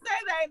somebody say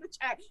that in the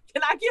chat.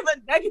 Can I give a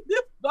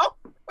negative vote?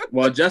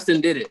 Well,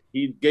 Justin did it.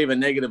 He gave a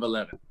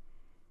 -11.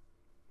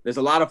 There's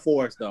a lot of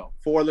 4s though.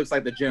 4 looks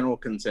like the general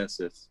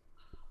consensus.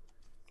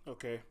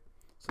 Okay,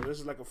 so this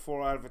is like a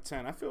 4 out of a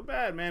 10. I feel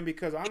bad, man,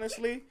 because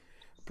honestly,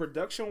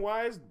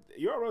 production-wise,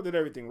 URL did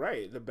everything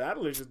right. The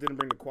battlers just didn't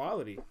bring the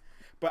quality.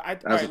 But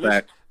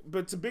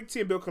but to Big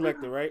T and Bill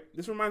Collector, right?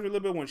 This reminds me a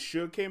little bit when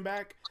Suge came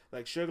back.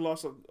 Like Suge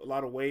lost a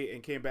lot of weight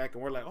and came back,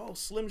 and we're like, "Oh,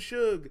 Slim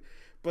Suge."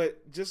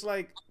 But just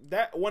like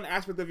that one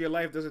aspect of your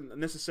life doesn't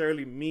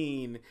necessarily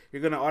mean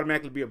you're gonna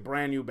automatically be a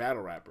brand new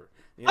battle rapper.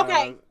 You know?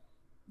 Okay,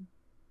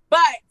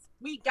 but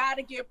we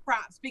gotta give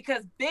props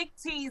because Big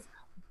T's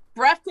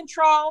breath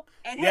control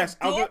and his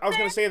I was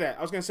gonna say that.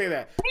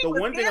 The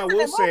one thing I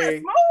will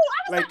say,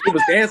 like he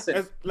was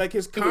dancing, like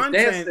his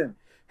content.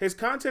 His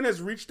content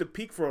has reached the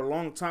peak for a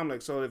long time.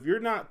 Like, so if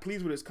you're not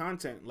pleased with his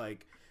content,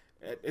 like,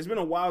 it's been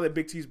a while that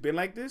Big T's been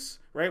like this,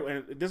 right?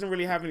 And it doesn't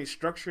really have any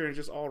structure and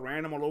just all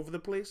random all over the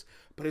place.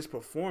 But his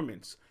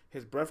performance,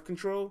 his breath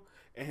control,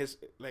 and his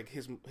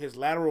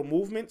lateral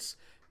movements,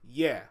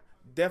 yeah,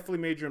 definitely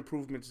major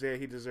improvements there.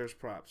 He deserves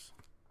props.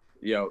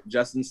 Yo,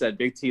 Justin said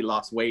Big T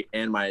lost weight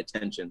and my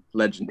attention.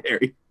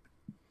 Legendary.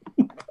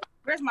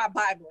 Where's my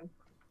Bible?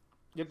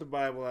 Get the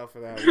Bible out for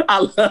that.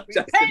 I love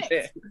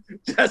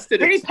Justin.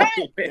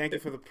 Thank you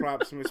for the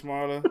props, Miss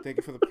Marla. Thank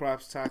you for the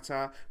props,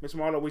 Tata. Miss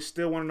Marla, we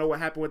still want to know what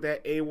happened with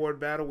that A-Ward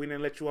battle. We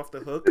didn't let you off the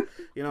hook.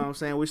 You know what I'm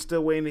saying? We're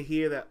still waiting to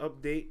hear that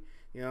update.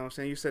 You know what I'm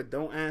saying? You said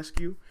don't ask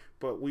you,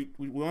 but we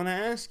want to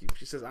ask you.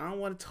 She says, I don't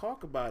want to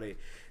talk about it.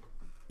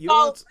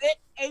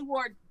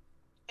 A-Ward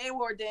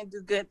A-Ward didn't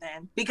do good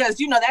then, because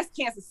that's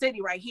Kansas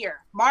City right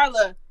here.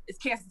 Marla is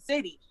Kansas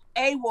City.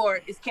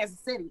 A-Ward is Kansas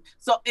City.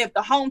 So if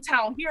the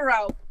hometown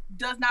hero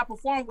does not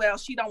perform well,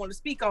 she don't want to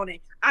speak on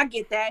it. I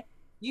get that.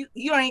 You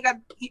ain't got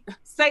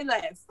say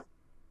less.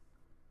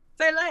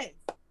 Say less.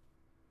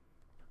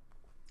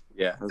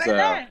 Yeah. Say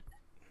less.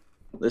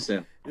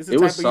 Listen, This is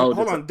the type of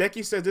hold on.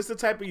 Decky says this is the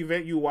type of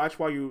event you watch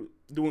while you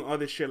doing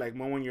other shit like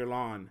mowing your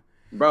lawn.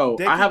 Bro,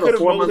 Decky I have a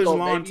 4-month-old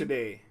baby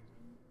today.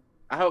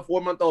 I have a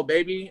 4-month-old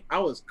baby. I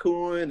was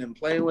cooling and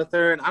playing with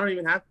her, and I don't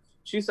even have.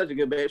 She's such a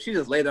good babe. She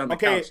just laid on the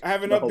couch. Okay, I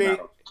have an update.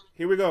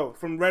 Here we go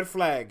from Red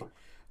Flag,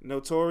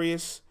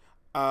 notorious,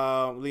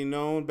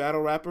 known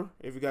battle rapper.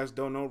 If you guys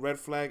don't know, Red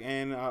Flag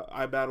and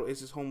iBattle is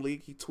his home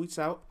league. He tweets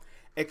out,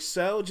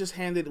 Excel just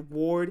handed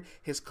Ward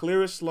his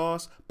clearest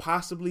loss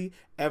possibly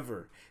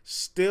ever.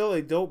 Still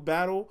a dope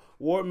battle.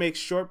 Ward makes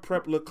short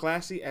prep look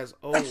classy as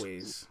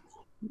always.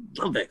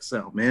 Love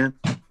Excel, man.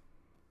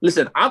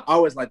 Listen, I've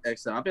always liked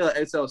Excel. I feel like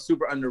Excel is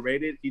super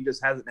underrated. He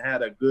just hasn't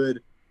had a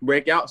good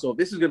breakout. So if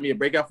this is going to be a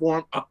breakout for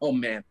him, oh,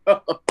 man.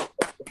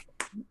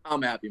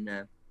 I'm happy,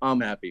 man. I'm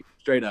happy.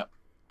 Straight up.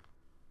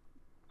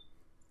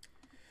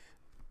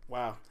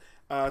 Wow.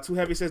 Too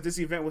Heavy says this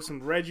event was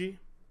some Reggie.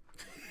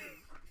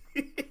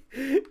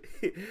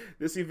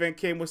 This event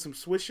came with some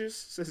swishers,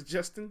 says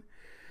Justin.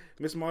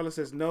 Miss Marla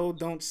says, no,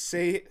 don't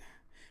say it.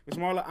 Miss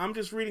Marla, I'm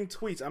just reading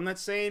tweets. I'm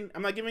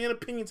not giving an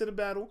opinion to the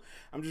battle.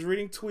 I'm just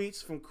reading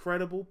tweets from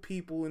credible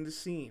people in the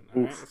scene.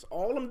 All right? That's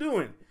all I'm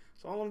doing.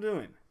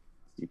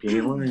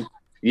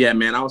 Yeah,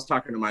 man. I was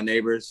talking to my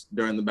neighbors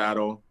during the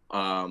battle.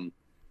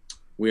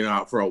 We went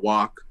out for a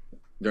walk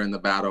during the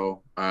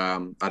battle.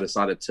 I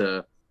decided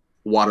to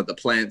water the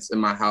plants in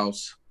my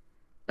house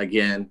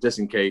again, just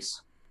in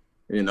case,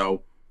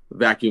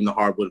 vacuum the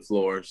hardwood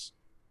floors.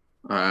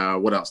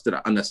 What else did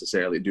I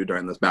unnecessarily do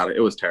during this battle? It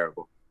was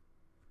terrible.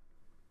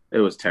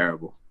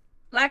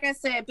 Like I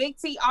said, Big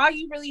T, all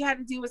you really had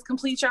to do was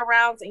complete your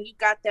rounds, and you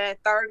got that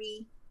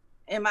 30,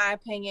 in my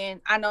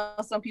opinion. I know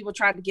some people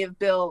tried to give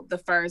Bill the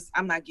first.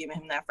 I'm not giving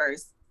him that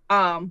first.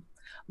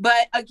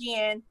 But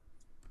again,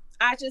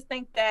 I just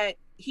think that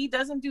he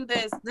doesn't do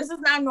this. This is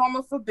not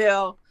normal for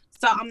Bill,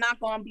 so I'm not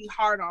going to be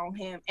hard on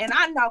him. And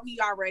I know he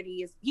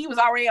was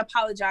already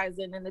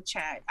apologizing in the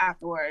chat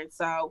afterwards.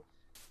 So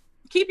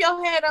keep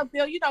your head up,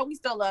 Bill. We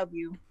still love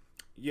you.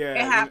 Yeah,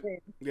 it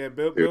happened. Yeah,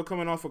 Bill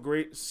coming off a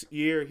great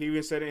year. He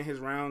even said it in his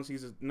rounds.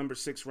 He's a number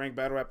 6 ranked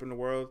battle rapper in the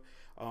world.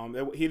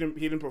 He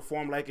didn't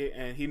perform like it,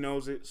 and he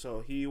knows it.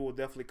 So he will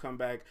definitely come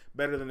back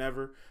better than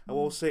ever. I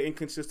will say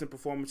inconsistent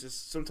performances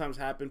sometimes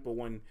happen, but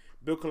when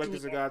Bill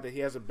Collector's a guy that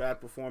he has a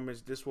bad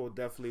performance, this will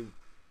definitely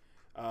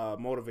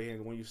motivate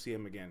him when you see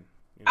him again.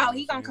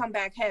 He's gonna come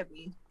back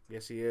heavy.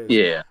 Yes, he is.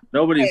 Yeah,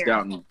 nobody's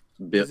doubting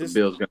Bill's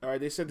gonna. All right,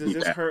 they said, does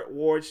this hurt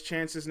Ward's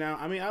chances now?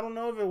 I mean, I don't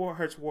know if it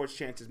hurts Ward's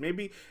chances.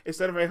 Maybe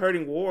instead of it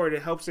hurting Ward,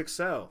 it helps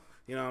Excel.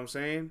 You know what I'm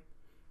saying?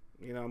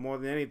 More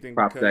than anything.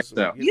 Because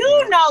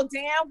you know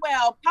damn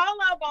well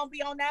Polo gonna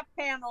be on that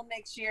panel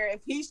next year if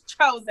he's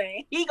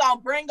chosen. He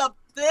gonna bring up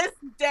this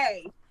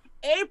day,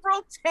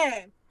 April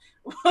 10th,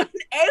 when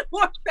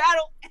A-Ward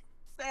battle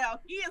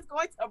Excel. He is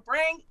going to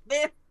bring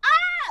this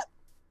up.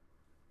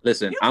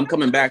 Listen, I'm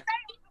coming back.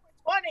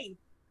 20.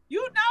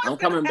 I'm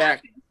coming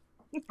back.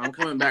 I'm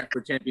coming back for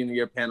Champion of the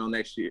Year panel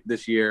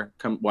this year.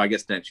 I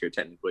guess next year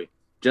technically,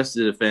 just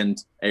to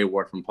defend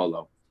A-Ward from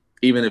Polo,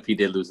 even if he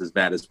did lose as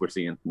bad as we're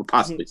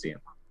possibly seeing.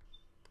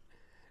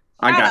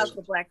 I got you.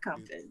 The Black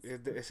Compass.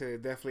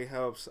 It definitely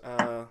helps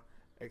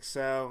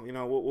Excel.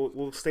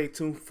 We'll stay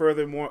tuned.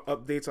 Further, more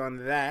updates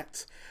on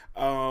that.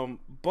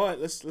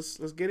 But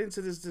let's get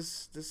into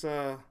this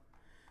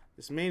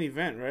main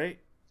event, right?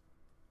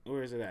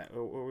 Where is it at?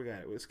 Where we got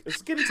it?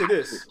 Let's get into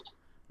this.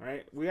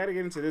 Right, we got to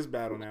get into this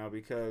battle now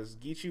because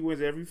Geechee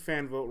wins every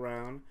fan vote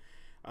round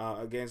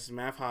against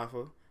Math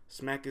Hoffa.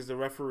 Smack is the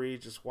referee,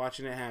 just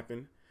watching it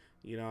happen.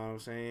 You know what I'm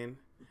saying?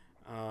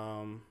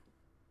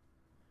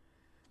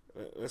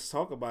 Let's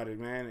talk about it,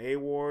 man.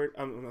 A-Ward,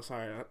 I'm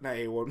sorry, not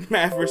A-Ward.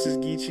 Math versus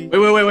Geechee.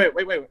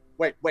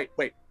 Wait.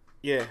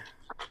 Yeah.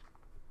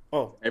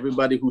 Oh.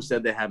 Everybody who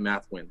said they had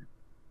Math win.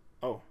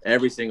 Oh.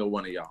 Every single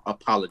one of y'all,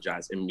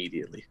 apologize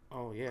immediately.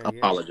 Oh yeah.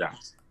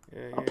 Apologize.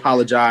 Yeah.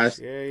 Apologize.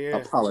 Yeah.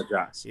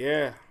 Apologize.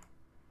 Yeah.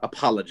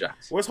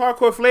 Apologize. Where's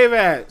Hardcore Flavor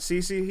at?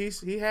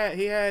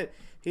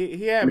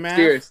 He had Math.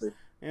 Seriously.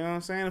 You know what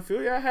I'm saying? I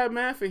feel y'all had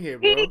Math in here,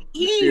 bro.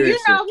 He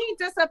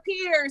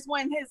disappears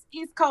when his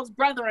East Coast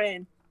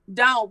brethren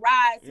don't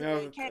rise. He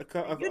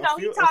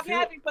talk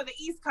heavy for the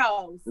East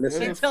Coast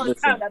until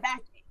it's time to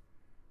back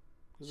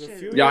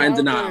it. Y'all in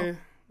denial.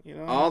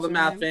 All the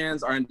Math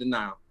fans are in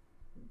denial.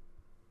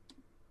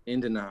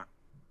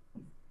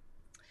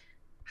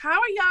 How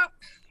are y'all?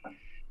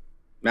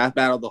 Math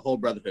battled the whole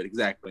brotherhood,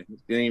 exactly.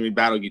 Didn't even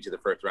battle Geechee the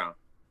first round.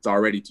 It's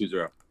already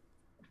 2-0.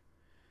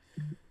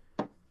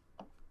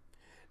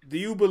 Do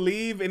you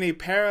believe in a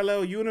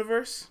parallel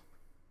universe?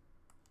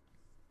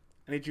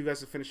 I need you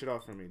guys to finish it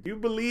off for me. Do you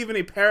believe in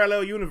a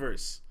parallel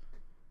universe?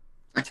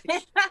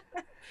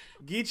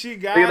 Geechee,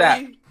 at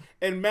that. Gotti,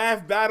 and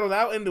Math battled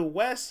out in the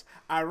West.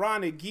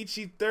 Ironic,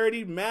 Geechee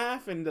 30,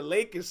 Math, and the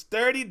Lakers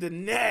 30, the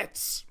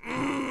Nets.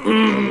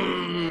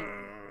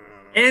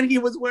 And he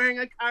was wearing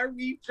a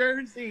Kyrie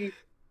jersey.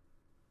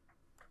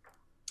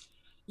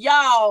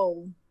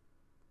 Yo.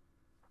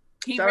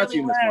 He Shout out to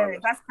really you, Miss was. Marla.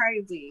 That's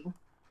crazy.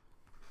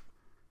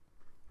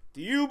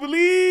 Do you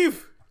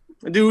believe?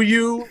 Do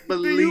you Do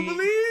believe? you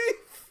believe?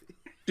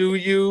 Do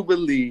you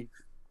believe?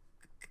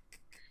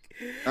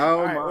 Oh,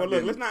 All right, my well, look,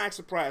 goodness. let's not act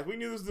surprised. We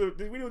knew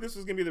this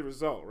was gonna be the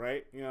result,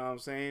 right? You know what I'm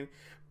saying?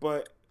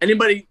 But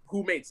Anybody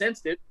who made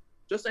sense did.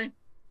 Just saying.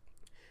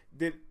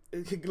 did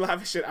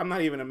live shit? I'm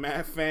not even a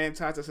Math fan.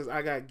 Tata says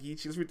I got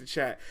Geechee. Let's read the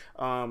chat.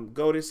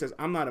 Godis says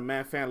I'm not a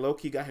Math fan. Low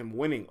key got him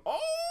winning. Oh,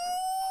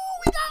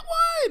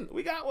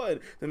 we got one.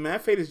 The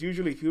Math fade is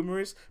usually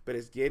humorous, but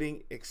it's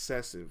getting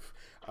excessive.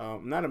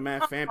 I'm not a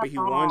Math fan, but he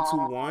won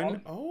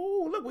 2-1.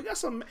 Oh, look, we got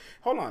some.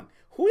 Hold on,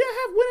 who y'all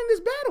have winning this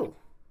battle?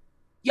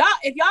 Y'all,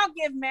 if y'all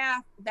give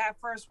Math that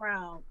first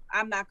round,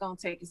 I'm not gonna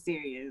take it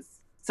serious.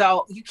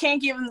 So you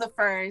can't give him the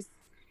first,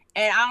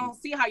 and I don't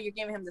see how you're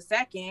giving him the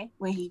second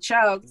when he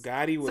choked.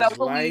 Gotti was So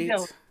what we light.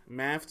 doing?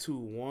 Math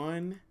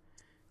 2-1.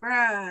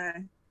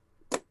 Bruh.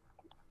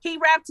 He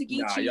rapped to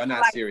Nah, Geechee y'all for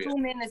not like serious. 2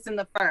 minutes in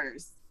the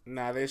first.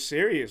 Nah, they're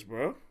serious,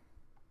 bro.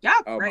 Y'all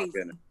Oh, my crazy.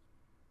 goodness.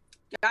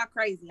 Y'all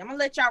crazy. I'm gonna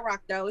let y'all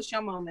rock though. It's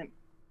your moment.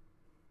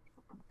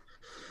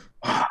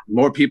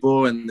 More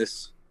people in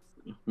this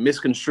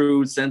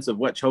misconstrued sense of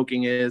what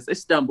choking is. They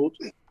stumbled.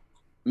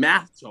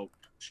 Math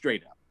choked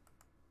straight up.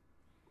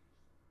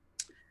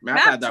 Math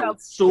had that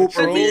choked. super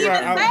Controls He are even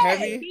weird. out said,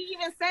 heavy. he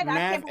even said, I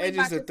Math can't believe I edges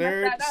the just messed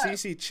third. that up.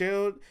 CC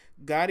chilled.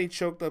 Gotti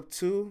choked up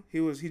 2.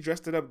 He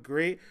dressed it up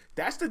great.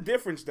 That's the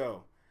difference,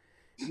 though.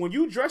 When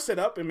you dress it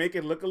up and make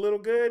it look a little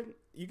good,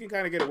 you can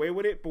kind of get away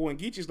with it. But when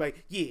Geechee's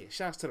like, yeah,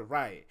 shouts to the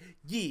riot.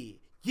 Yeah.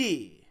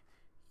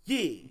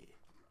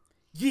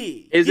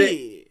 Is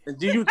it?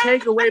 Do you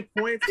take away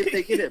points if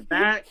they get it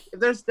back? If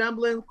they're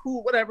stumbling,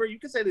 cool, whatever. You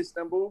can say they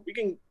stumble. We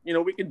can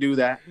do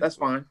that. That's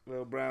fine.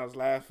 Lil Brown's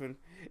laughing.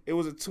 It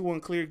was a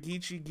 2-1 clear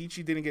Geechee.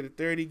 Geechee didn't get a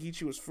 30.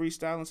 Geechee was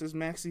freestyling, says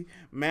Maxie.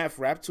 Math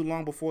rapped too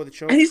long before the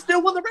choke. And he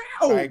still won the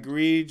I round.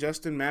 agree.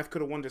 Justin, Math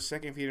could have won the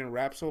second if he didn't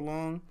rap so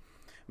long.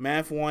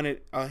 Math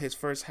wanted his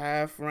first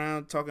half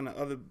round talking to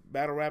other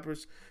battle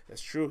rappers.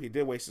 That's true. He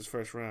did waste his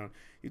first round.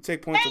 You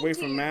take points away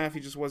from Math, he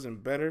just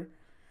wasn't better.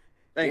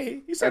 Thank Yeah,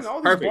 you. he said That's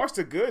all perfect. these bars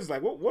to goods.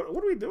 Like, what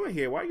are we doing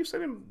here? Why are you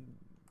sending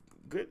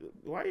good?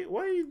 Why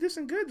are you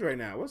dissing goods right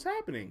now? What's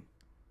happening?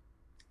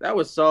 That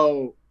was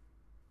so,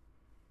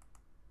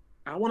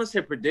 I want to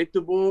say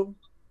predictable,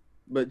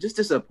 but just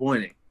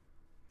disappointing.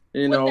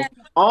 You know,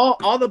 Well,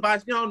 all the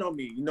bias, y'all know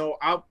me. You know,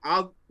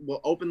 I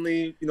will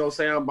openly,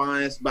 say I'm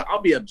biased, but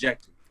I'll be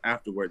objective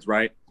afterwards,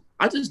 right?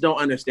 I just don't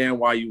understand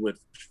why you would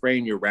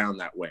frame your round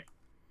that way.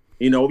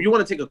 You know, if you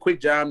want to take a quick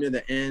job near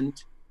the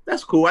end,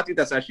 that's cool. I think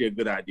that's actually a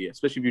good idea,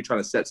 especially if you're trying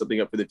to set something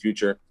up for the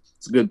future.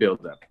 It's a good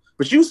build up.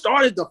 But you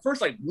started the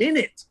first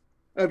minute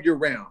of your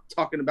round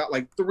talking about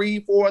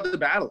 3-4 other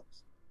battles.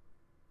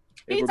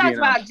 He talked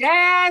about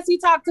jazz. He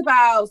talked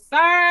about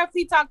surf.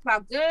 He talked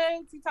about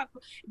goods.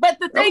 But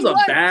the thing was a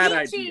was, bad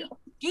idea.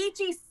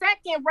 Geechee's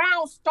second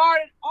round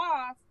started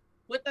off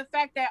with the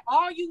fact that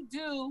all you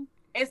do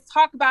is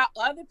talk about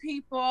other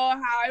people,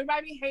 how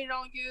everybody hate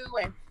on you,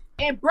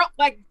 and bro,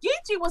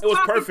 Geechee was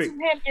talking perfect.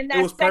 to him in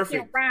that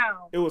second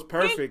round. It was He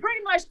perfect.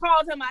 pretty much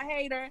called him a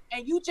hater,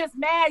 and you just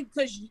mad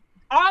because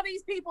all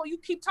these people you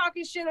keep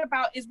talking shit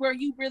about is where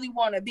you really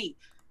want to be.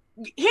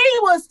 He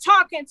was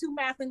talking to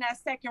Math in that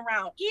second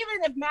round.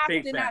 Even if Math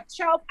did not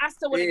choke, I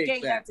still would have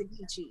gave that to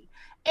Geechee.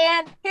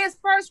 And his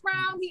first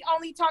round, he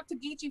only talked to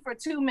Geechee for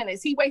 2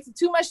 minutes. He wasted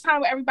too much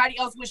time with everybody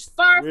else, which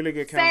Surf Really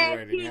good said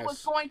counter he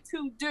was going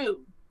to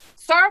do.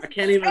 Surf I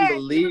can't even said he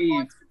was believe.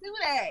 going to do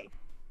that.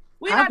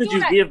 We're How not could doing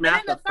you that. give And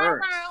Math then the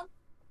first?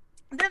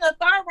 Then the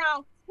third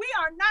round, we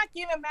are not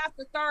giving Math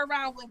the third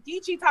round when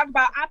Geechee talked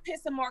about I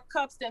piss in more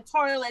cups than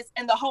toilets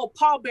and the whole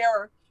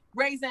pallbearer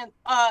raising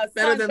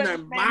Better than their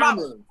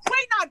mama.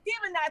 We're not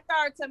giving that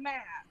third to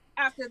Math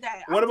after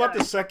that. What about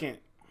the second?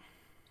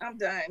 I'm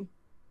done.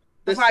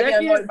 The Before I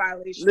get a noise second,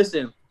 violation.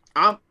 listen,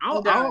 I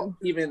done.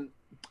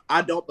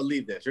 don't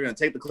believe this. You're gonna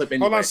take the clip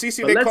anyway. Hold on,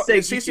 CC. But let's say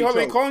CC, hold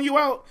on, they Geechee calling you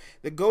out.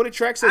 The goated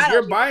track says I don't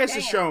your give a bias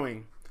is damn.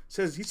 showing.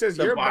 He says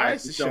The your bias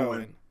bias is is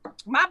showing.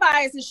 My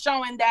bias is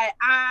showing that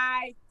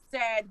I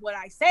said what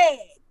I said.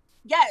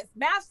 Yes,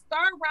 Math's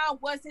third round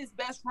was his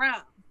best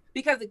round.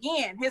 Because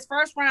again, his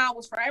first round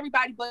was for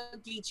everybody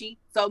but Geechee.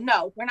 So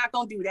no, we're not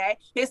gonna do that.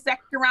 His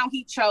second round,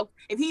 he choked.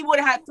 If he would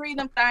have had 3 of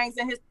them things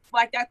in his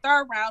that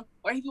third round,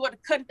 or if he would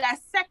have cut that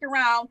second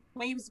round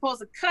when he was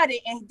supposed to cut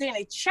it and then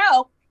it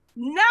choked,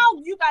 now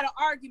you got an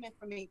argument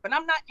for me. But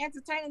I'm not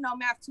entertaining no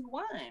Math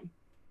 2-1.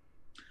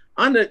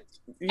 And If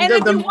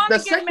you want the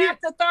to give second, Math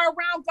the third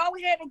round, go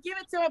ahead and give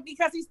it to him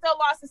because he still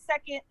lost the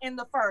second in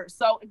the first.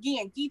 So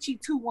again, Geechee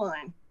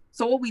 2-1.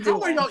 So what we how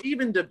doing? are y'all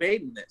even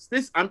debating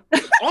this?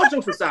 All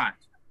jokes aside.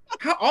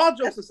 All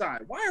jokes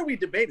aside, why are we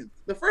debating?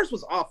 The first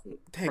was awful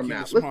Thank from you,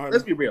 Math. Miss Marta.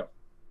 Let's be real.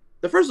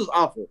 The first was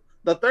awful.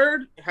 The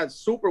third has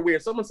super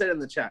weird. Someone said in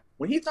the chat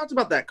when he talked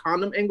about that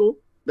condom angle,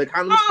 the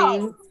condom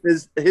scheme,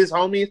 his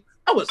homies.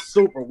 That was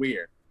super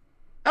weird.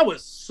 That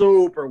was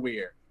super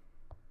weird.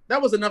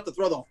 That was enough to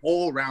throw the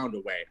whole round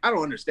away. I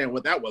don't understand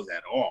what that was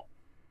at all.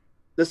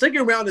 The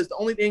second round is the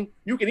only thing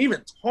you can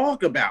even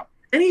talk about,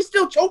 and he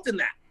still choked in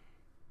that.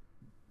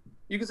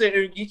 You can say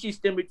Geechee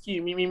stimmed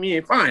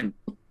me, fine,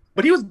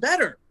 but he was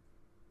better.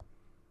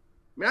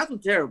 Math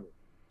was terrible,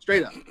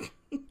 straight up.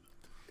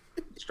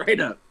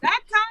 Straight up. That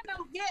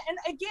condom, yeah, and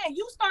again,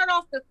 you start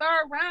off the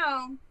third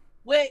round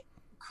with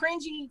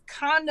cringy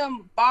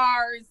condom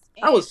bars.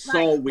 That was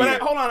so weird.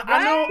 But hold on,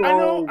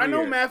 I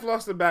know, Math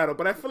lost the battle,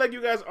 but I feel like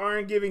you guys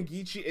aren't giving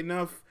Geechee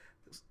enough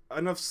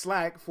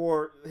slack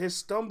for his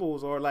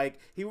stumbles, or like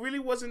he really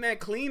wasn't that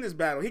clean this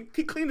battle. He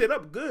cleaned it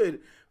up good,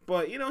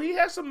 but you know he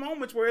had some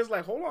moments where it's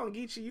like, hold on,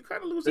 Geechee, you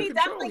kind of losing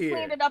control here. He definitely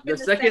cleaned it up in the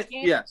second.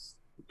 Yes.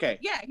 Okay.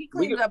 Yeah, he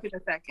cleaned it up in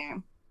the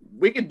second.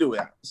 We can do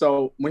it.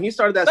 So when he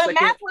started that second,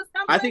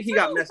 I think he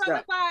got messed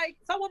up. Like,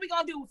 so what we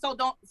gonna do?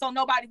 So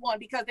nobody won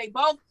because they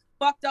both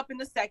fucked up in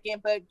the second,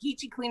 but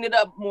Geechee cleaned it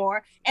up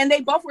more, and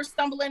they both were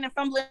stumbling and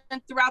fumbling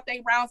throughout their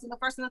rounds in the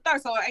first and the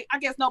third. So I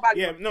guess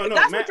nobody. Yeah, won. no, if no.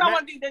 That's what y'all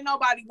want to do. Then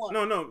nobody won.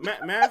 No.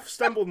 Math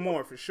stumbled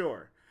more for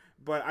sure,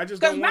 but I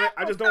just don't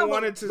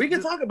want it to. We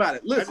can talk about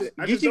it. Listen,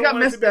 Geechee got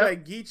messed up.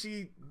 Like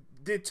Geechee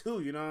did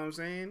too. You know what I'm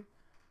saying?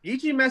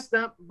 Geechee messed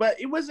up,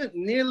 but it wasn't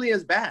nearly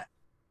as bad.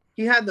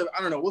 He had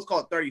let's call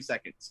it 30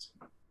 seconds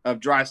of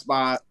dry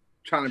spot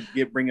trying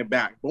to bring it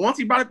back. But once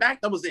he brought it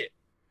back, that was it. It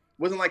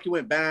wasn't like he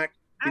went back.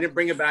 He didn't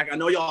bring it back. I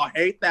know y'all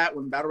hate that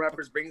when battle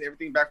rappers bring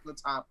everything back from the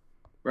top,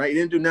 right? He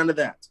didn't do none of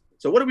that.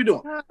 So what are we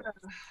doing? All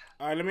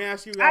right, let me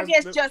ask you guys. I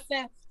guess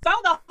Justin, throw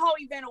the whole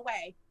event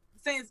away.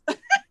 Since throw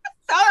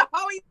the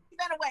whole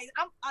event away.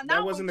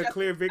 That wasn't a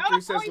clear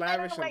victory, says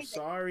Lavish. I'm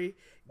sorry.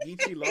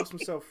 Geechee lost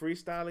himself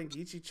freestyling.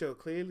 Geechee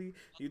choked clearly.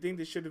 You think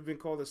this should have been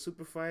called a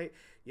super fight?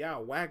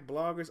 Y'all whack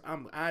bloggers.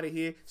 I'm out of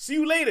here. See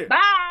you later. Bye.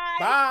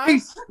 Bye.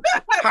 Peace.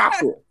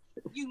 Possible.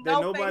 You Did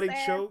nobody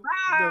choke?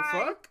 The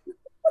fuck?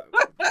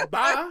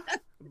 Bye.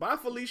 Bye,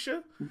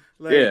 Felicia.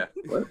 Like, yeah.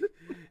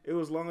 It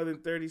was longer than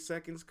 30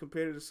 seconds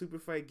compared to the super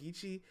fight.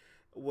 Geechee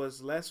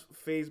was less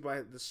phased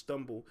by the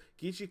stumble.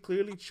 Geechee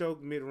clearly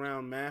choked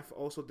mid-round. Math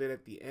also did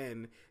at the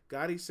end.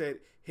 Gotti said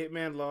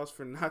Hitman lost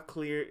for not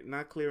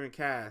clearing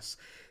Cass.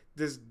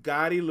 Does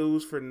Gotti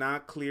lose for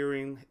not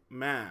clearing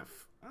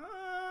Math?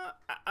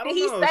 I don't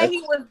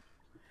know.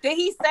 Did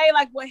he say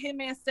like what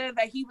Hitman said,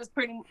 that he was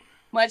pretty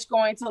much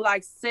going to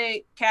like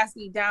sit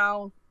Cassidy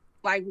down?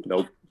 Like,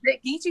 nope. Did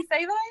Geechee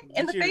say that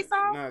in the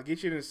face-off? No,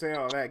 Geechee didn't say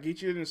all that. Geechee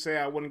didn't say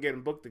I wouldn't get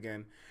him booked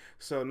again.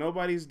 So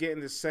nobody's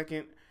getting the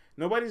second.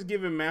 Nobody's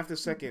giving Math the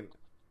second.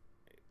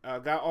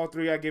 Got all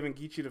three. I giving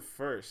Geechee the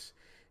first.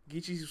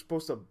 Geechee's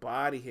supposed to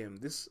body him.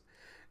 This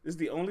is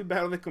the only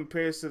battle that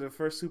compares to the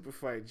first super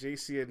fight.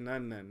 JC and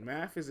none.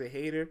 Math is a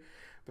hater,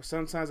 but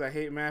sometimes I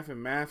hate Math,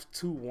 and Math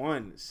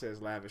 2-1,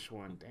 says Lavish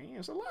One. Damn,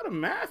 there's a lot of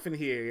Math in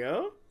here,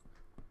 yo.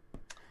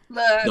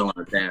 Look,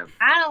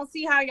 I don't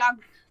see how y'all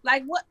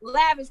like what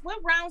Lavish. What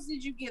rounds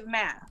did you give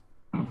Math?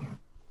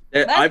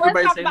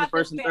 Everybody's saying the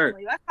first and third.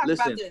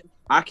 Listen,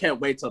 I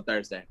can't wait till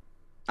Thursday.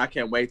 I'm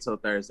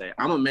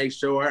gonna make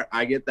sure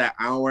I get that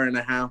hour and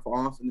a half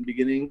off in the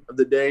beginning of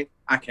the day.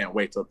 I can't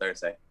wait till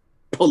Thursday.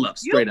 Pull up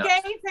straight up. You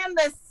gave him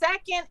the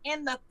second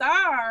and the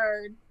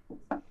third.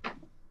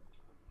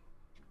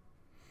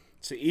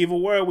 It's an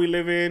evil world we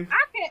live in.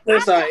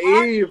 It's an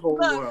evil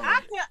world.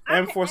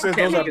 M4 says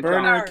those are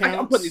burner accounts.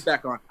 I'm putting these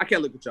back on. I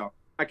can't look at y'all.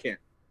 I can't.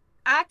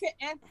 I can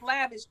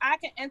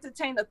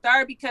entertain the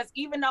third because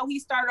even though he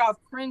started off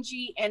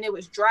cringy and it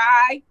was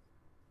dry,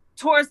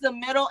 towards the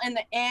middle and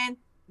the end,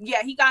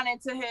 yeah, he got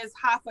into his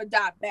half a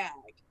dot bag.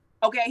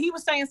 Okay, he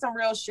was saying some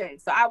real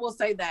shit. So I will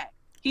say that.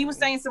 He was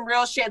saying some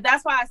real shit.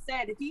 That's why I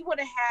said if he would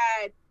have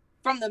had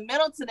from the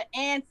middle to the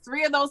end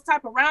 3 of those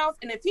type of rounds,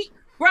 and if he,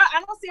 bro,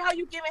 I don't see how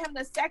you giving him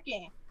the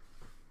second.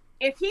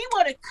 If he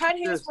would have cut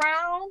his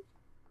round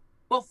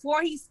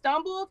before he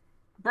stumbled,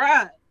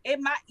 bruh, it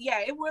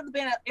would have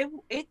been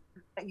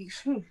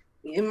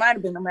it might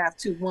have been a Math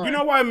 2-1. You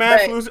know why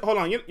Math loses? Hold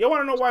on. You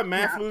want to know why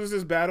Math loses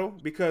this battle?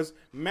 Because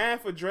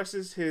Math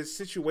addresses his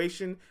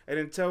situation and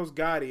then tells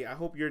Gotti, I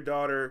hope your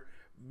daughter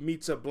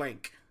meets a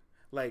blank.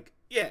 Like,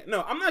 yeah,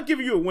 no, I'm not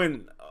giving you a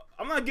win.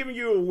 I'm not giving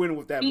you a win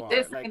with that bar. He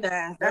did say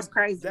that. That's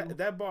crazy.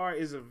 That bar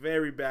is a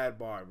very bad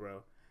bar,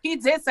 bro. He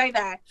did say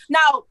that.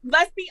 Now,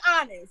 let's be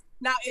honest.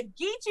 Now, if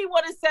Geechee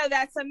would have said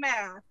that to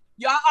Math,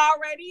 y'all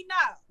already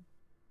know.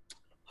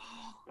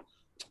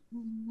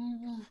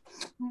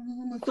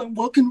 I'm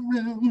walking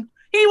around.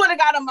 He would have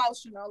got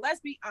emotional. Let's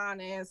be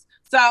honest.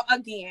 So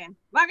again,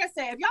 like I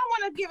said, if y'all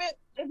want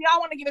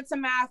to give it to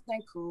Math,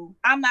 then cool.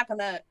 I'm not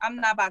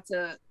about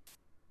to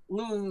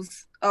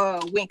lose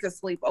wink of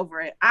sleep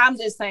over it. I'm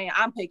just saying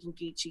I'm picking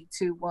Geechee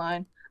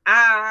 2-1.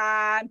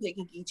 I'm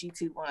picking Geechee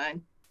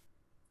 2-1.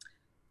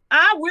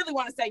 I really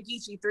want to say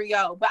Geechee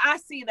 3-0, but I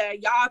see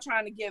that y'all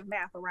trying to give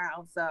Math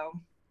around, so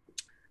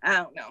I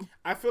don't know.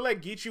 I feel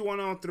like Geechee won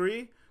on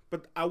 3,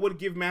 But I would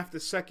give Math the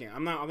second.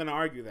 I'm going to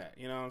argue that.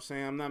 You know what I'm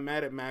saying? I'm not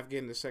mad at Math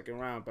getting the second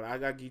round, but I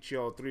got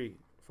Geechee all three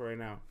for right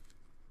now.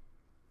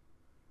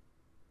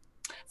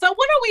 So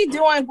what are we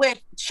doing with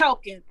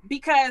choking?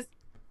 Because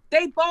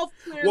they both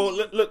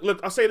clearly look.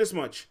 I'll say this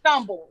much.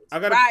 Stumbled,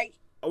 right?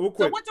 Real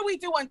quick. So what do we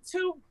do when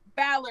two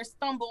battlers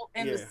stumble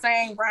in the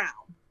same round?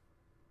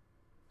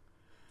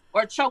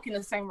 Or choke in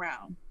the same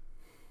round?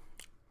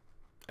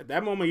 At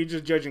that moment, you're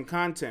just judging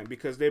content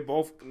because they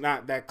both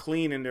not that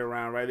clean in their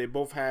round, right? They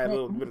both had a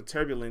little bit of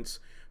turbulence.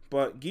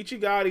 But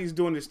Geechee Gotti's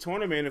doing this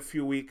tournament in a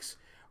few weeks.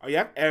 Are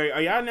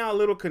y'all now a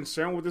little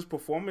concerned with this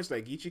performance?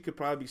 Like Geechee could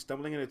probably be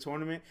stumbling in a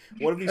tournament.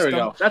 What if he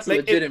stumbles? That's a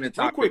legitimate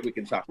topic we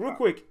can talk about. Real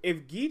quick,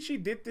 if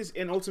Geechee did this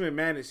in Ultimate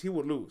Madness, he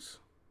would lose.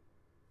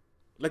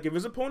 Like if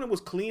his opponent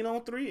was clean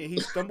on 3 and he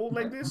stumbled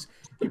like this,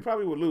 he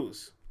probably would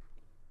lose.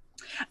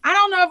 I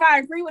don't know if I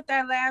agree with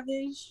that,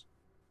 Lavish.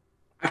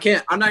 I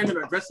can't. I'm not even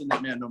addressing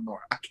that man no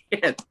more. I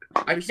can't.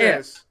 I can't.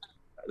 Says.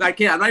 I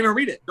can't. I'm not even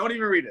read it. Don't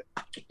even read it.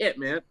 I can't,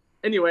 man.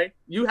 Anyway,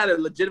 you had a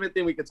legitimate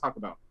thing we could talk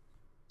about.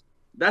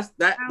 That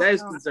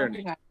is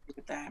concerning.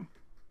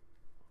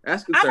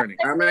 That's concerning.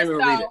 I'm not even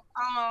gonna read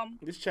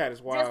it. This chat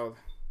is wild.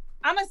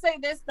 I'm gonna say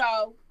this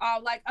though.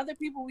 Like other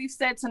people we've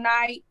said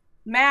tonight,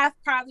 Math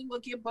probably will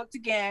get booked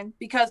again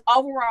because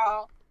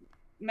overall,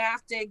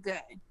 Math did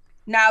good.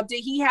 Now, did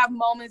he have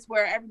moments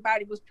where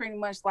everybody was pretty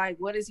much like,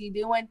 what is he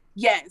doing?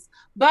 Yes.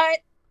 But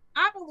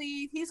I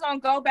believe he's going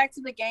to go back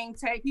to the game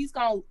tape. He's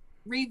going to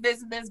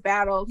revisit this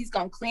battle. He's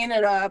going to clean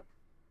it up,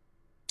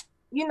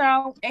 you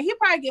know, and he'll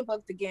probably get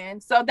booked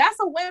again. So that's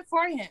a win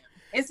for him.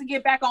 It's to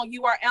get back on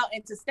URL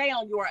and to stay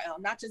on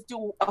URL, not just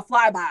do a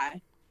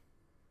flyby.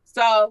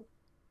 So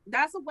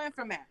that's a win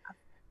for Math.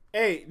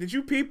 Hey, did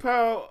you peep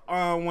how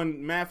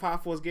when Math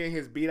Hoffa was getting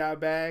his beat-out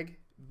bag,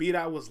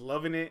 beat-out was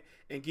loving it,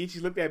 and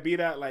Geechee looked at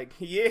beat-out like,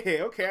 yeah,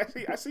 okay,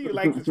 I see you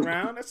like this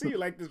round. I see you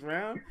like this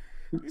round.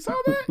 You saw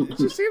that? Did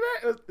you see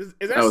that?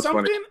 Is that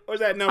something funny. Or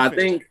is that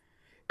nothing?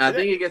 I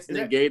think it gets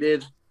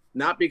negated,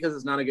 not because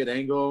it's not a good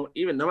angle.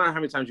 Even no matter how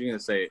many times you're going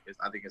to say it,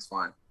 I think it's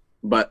fine.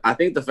 But I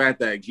think the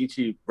fact that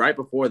Geechee, right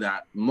before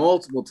that,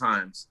 multiple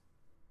times,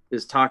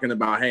 is talking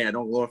about, hey, I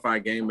don't glorify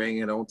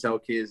gangbanging. I don't tell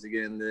kids to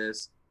get in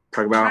this.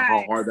 Talk about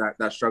how hard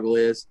that struggle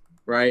is,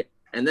 right?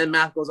 And then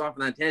Math goes off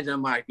on that tangent.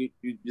 I'm like,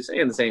 you're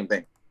saying the same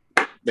thing.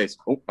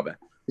 Basically, oh, my bad.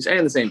 You're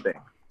saying the same thing.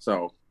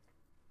 So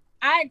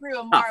I agree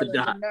with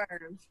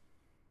Marlon.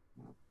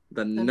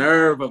 The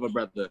nerve of a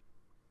brother.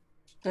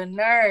 The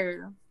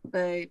nerve,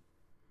 but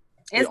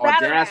it's the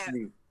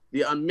audacity,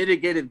 the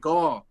unmitigated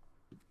gall.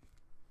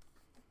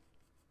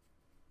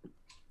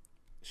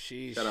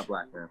 Sheesh. Shut up,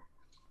 black man.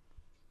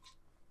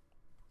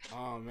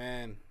 Oh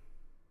man.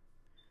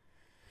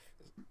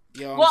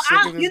 Yo, well, it's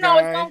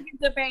gonna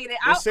get debated.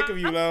 I'm sick of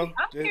you, Lo.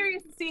 I'm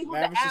curious to see who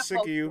the app is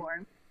sick of you.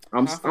 for.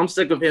 I'm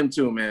sick of him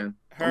too, man.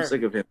 I'm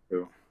sick of him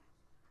too.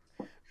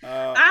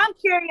 I'm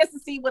curious to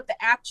see what the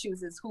app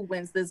chooses who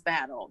wins this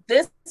battle.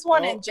 This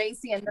one and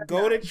JC and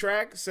Golden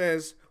Track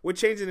says we're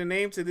changing the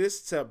name to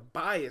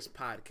Bias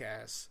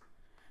Podcast.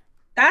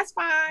 That's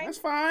fine. That's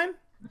fine.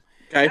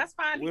 Okay. That's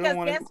fine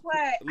because guess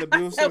what?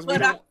 LaBeau says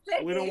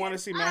we don't want to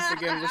see Math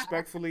again.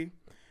 Respectfully,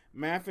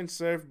 Math and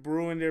Surf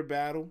brewing their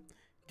battle.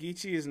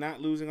 Geechee is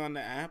not losing on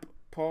the app.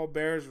 Paul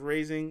Bear's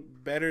raising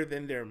better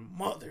than their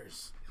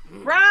mothers.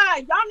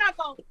 Right. Y'all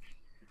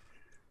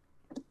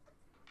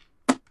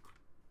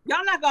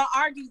not gonna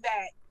argue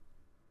that.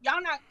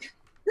 Y'all not.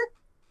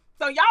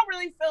 So y'all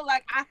really feel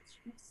like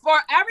for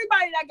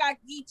everybody that got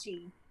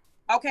Geechee,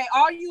 okay,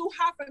 all you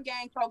Hoffa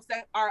gang folks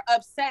that are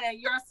upset and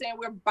you're saying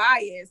we're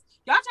biased,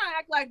 y'all trying to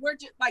act like we're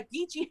just like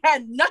Geechee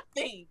had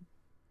nothing.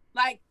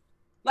 Like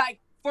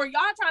for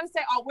y'all trying to say,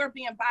 oh, we're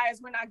being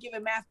biased, we're not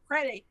giving Math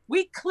credit.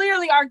 We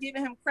clearly are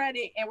giving him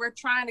credit and we're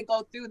trying to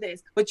go through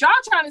this. But y'all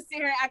trying to sit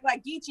here and act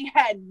like Geechee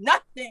had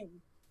nothing.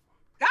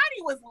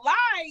 Gotti was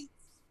light.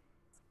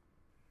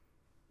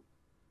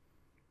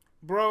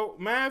 Bro,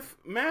 Math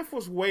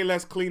was way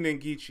less clean than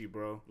Geechee,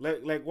 bro.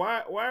 Like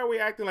why are we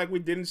acting like we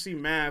didn't see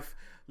Math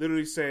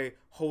literally say,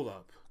 hold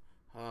up?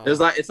 It's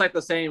like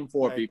the same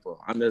four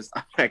people.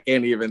 I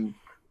can't even.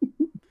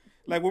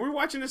 Like, were we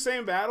watching the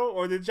same battle,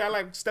 or did y'all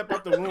like step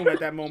out the room at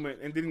that moment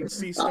and didn't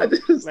see stuff?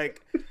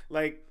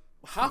 Like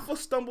Hoffa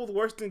stumbled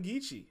worse than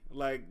Geechee.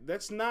 Like,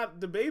 that's not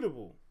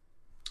debatable.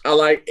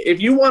 Like, if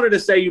you wanted to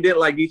say you didn't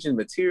like Geechee's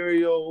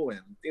material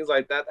and things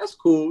like that, that's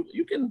cool.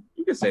 You can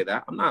say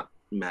that. I'm not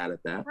mad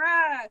at that.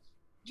 Right.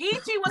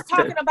 Geechee was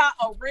talking about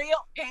a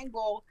real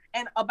angle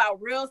and about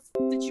real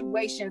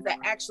situations that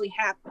actually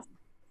happened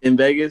in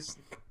Vegas.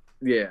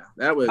 Yeah,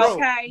 that was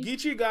okay.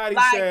 Geechee Gotti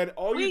said,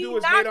 all you do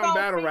is hate on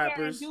battle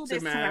rappers to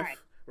Math,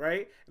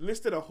 right?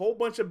 Listed a whole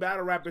bunch of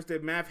battle rappers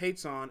that Math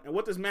hates on. And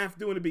what does Math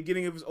do in the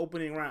beginning of his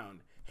opening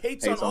round?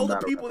 Hates on all the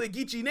people that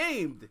Geechee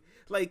named.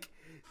 Like,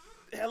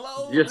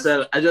 hello?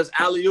 I just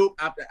alley-oop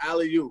after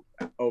alley-oop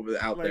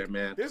out there,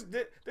 man. There's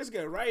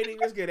good writing,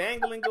 there's good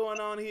angling going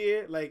on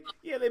here. Like,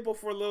 yeah, they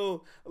both were a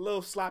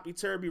little sloppy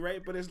turby,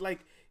 right? But it's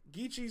like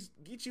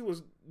Geechee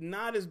was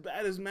not as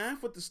bad as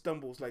Math with the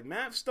stumbles. Like,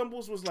 Math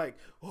stumbles was like,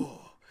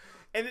 oh,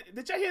 And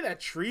did y'all hear that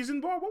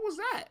treason bar? What was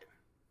that?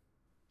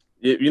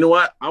 You know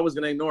what? I was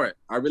gonna ignore it.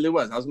 I really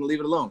was. I was gonna leave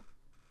it alone.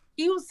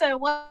 You said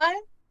what?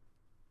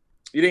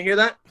 You didn't hear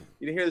that?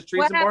 You didn't hear the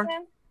treason bar?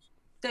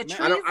 The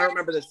treason? I don't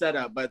remember the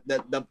setup, but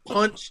the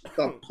punch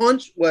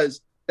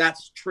was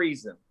that's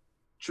treason.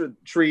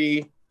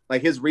 Tree,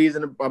 like his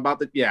reason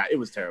about it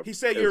was terrible. He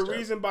said your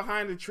reason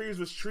behind the trees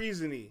was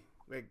treasony.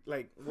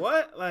 Like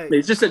what? Like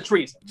it's just a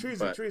treason.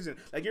 Treason.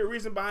 Like your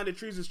reason behind the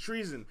trees is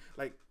treason.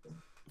 Like,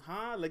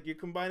 huh? Like you're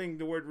combining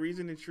the word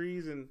reason and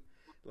trees and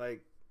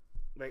like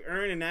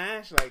Ern and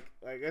Ash. Like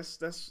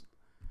that's.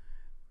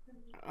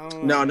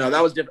 No,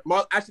 that was different.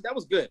 Well, actually, that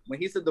was good. When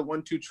he said the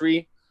 1-2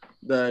 tree,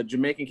 the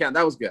Jamaican count,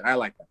 that was good. I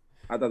like that.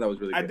 I thought that was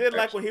really good. I did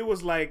like when he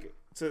was like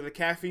to the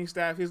caffeine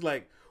staff. He's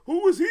like,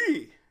 "Who was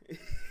he?"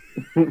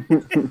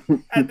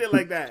 I did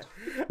like that.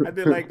 Man,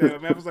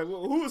 I was like,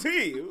 well, "Who was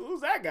he?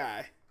 Who's that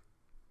guy?"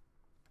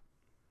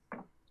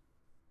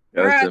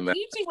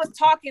 Geechee was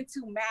talking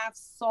to Math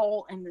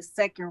Soul in the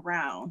second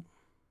round.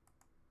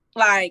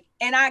 Like,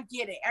 and I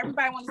get it.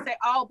 Everybody wants to say,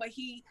 "Oh, but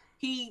he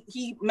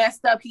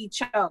messed up. He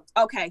choked."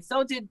 Okay,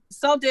 so did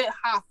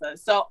Hoffa.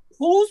 So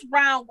whose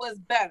round was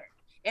better?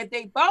 If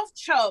they both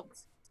choked,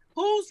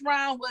 whose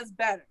round was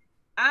better?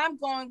 I'm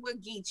going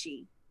with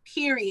Geechee.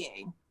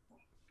 Period.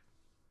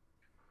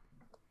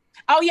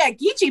 Oh yeah,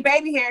 Geechee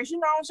baby hairs. You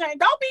know what I'm saying?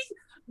 Don't be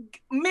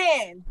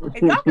men.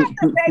 If y'all got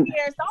them baby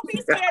hairs, don't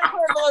be scared to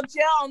put a little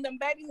gel on them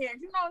baby hairs.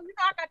 You know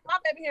I got my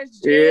baby hairs.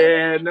 Gel.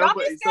 Yeah,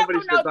 somebody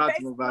should talk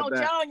to him about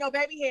that. Gel on your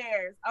baby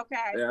hairs. Okay.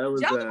 Yeah, that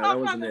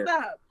wasn't it.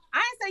 Up. I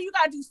ain't say you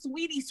gotta do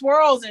sweetie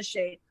swirls and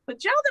shit, but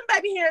gel them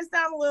baby hairs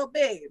down a little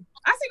bit.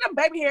 I see them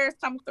baby hairs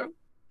coming through.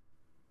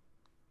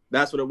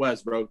 That's what it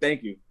was, bro.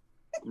 Thank you.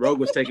 Rogue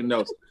was taking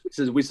notes. He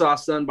says, "We saw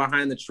sun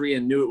behind the tree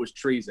and knew it was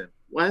treason."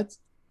 What?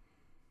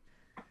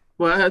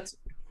 You're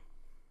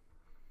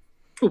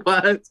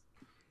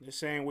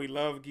saying we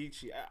love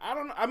Geechee. I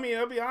don't know. I mean,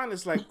 I'll be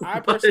honest. Like, I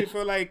personally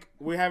feel like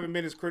we haven't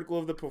been as critical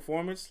of the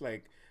performance.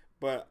 Like,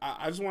 but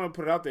I just want to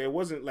put it out there. It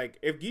wasn't like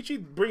if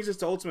Geechee brings us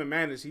to Ultimate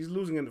Madness, he's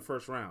losing in the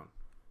first round.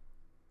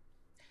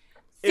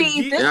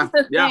 See, this is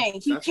the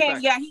thing. He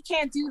can't. Yeah, he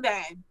can't do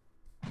that.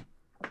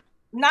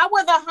 Not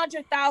with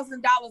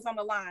 $100,000 on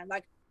the line.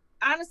 Like,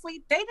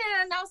 honestly, they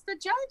didn't announce the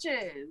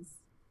judges.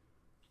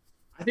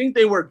 I think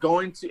they were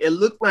going to. It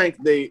looked like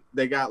they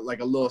got like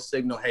a little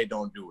signal. Hey,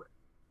 don't do it.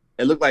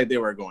 It looked like they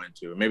were going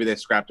to. Maybe they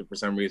scrapped it for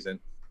some reason.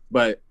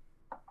 But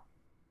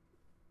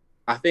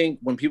I think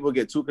when people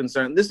get too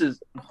concerned,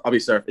 I'll be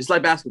surf. It's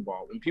like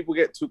basketball. When people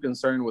get too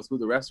concerned with who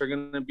the refs are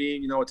going to be,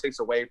 it takes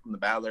away from the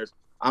battlers.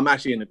 I'm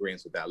actually in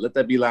agreement with that. Let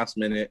that be last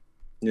minute.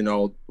 We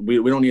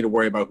don't need to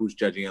worry about who's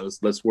judging it.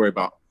 Let's worry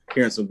about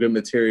hearing some good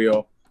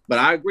material. But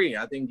I agree.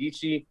 I think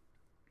Geechee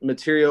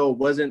material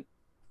wasn't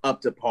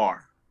up to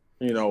par.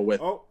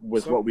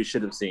 With what we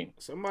should have seen.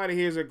 Somebody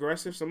here is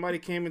aggressive. Somebody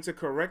came in to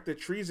correct the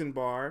treason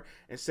bar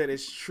and said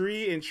it's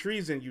tree and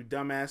treason, you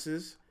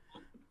dumbasses.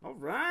 All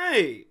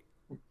right.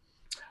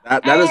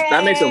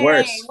 That makes it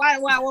worse. Why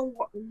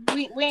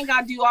we ain't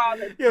gotta do all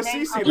the. Yo,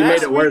 CC, you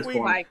made it worse for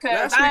me.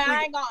 Cause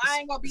I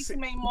ain't gonna be too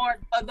many more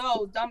of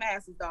those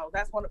dumbasses though.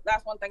 That's one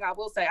thing I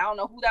will say. I don't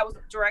know who that was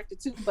directed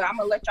to, but I'm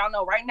gonna let y'all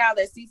know right now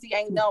that CC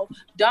ain't no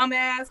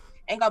dumbass.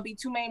 Ain't gonna be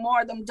too many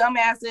more of them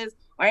dumbasses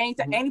or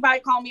anything.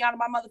 Anybody call me out of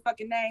my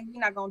motherfucking name, we're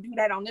not gonna do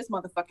that on this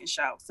motherfucking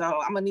show. So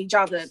I'm gonna need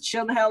y'all to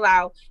chill the hell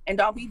out and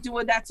don't be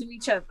doing that to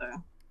each other.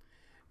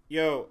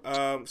 Yo,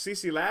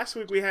 CC, last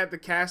week we had the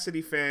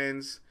Cassidy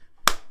fans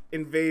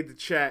invade the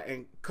chat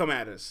and come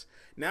at us.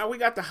 Now we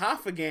got the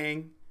Hoffa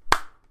gang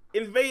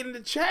invading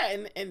the chat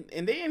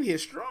and they in here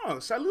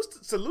strong. Salute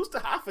to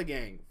Hoffa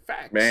gang.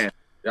 Facts. Man.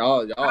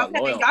 Y'all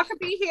okay, y'all can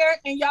be here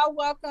and y'all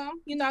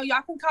welcome.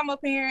 Y'all can come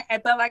up here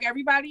but like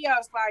everybody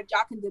else, like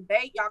y'all can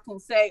debate, y'all can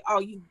say, "Oh,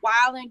 you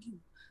wilding, you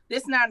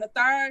this, and that, and the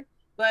third."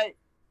 But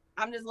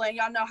I'm just letting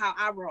y'all know how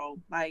I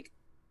roll. Like,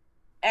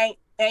 ain't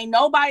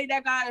nobody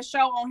that got a show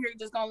on here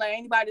just gonna let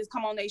anybody just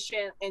come on their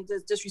shit and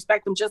just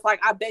disrespect them. Just like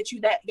I bet you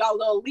that y'all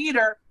little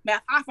leader,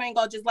 Matt Hoffa, ain't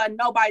gonna just let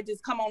nobody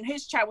just come on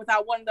his chat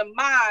without one of the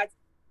mods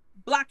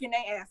blocking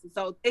their asses.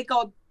 So it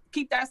go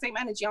keep that same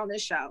energy on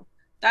this show.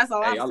 That's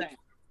all I'm saying.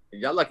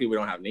 Y'all lucky we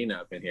don't have Nina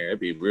up in here. It'd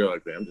be real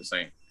ugly. I'm just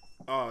saying.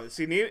 Oh,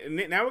 see,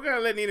 Nina, now we're gonna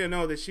let Nina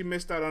know that she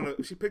missed out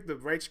on. She picked the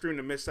right stream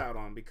to miss out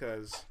on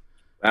because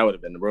that would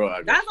have been the real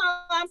ugly. That's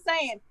all I'm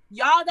saying.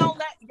 Y'all don't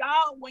let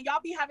when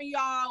y'all be having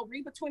y'all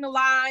read between the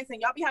lines and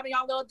y'all be having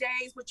y'all little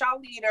days with y'all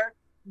leader.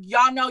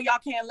 Y'all know y'all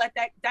can't let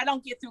that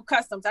don't get through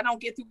customs. I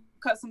don't get through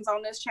customs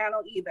on this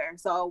channel either.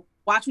 So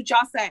watch what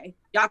y'all say.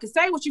 Y'all can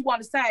say what you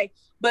want to say,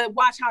 but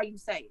watch how you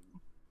say it.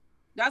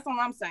 That's all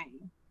I'm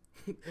saying.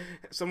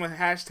 Someone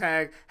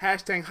hashtag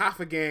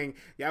Hoffa gang.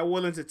 Y'all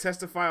willing to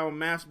testify on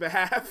Math's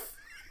behalf?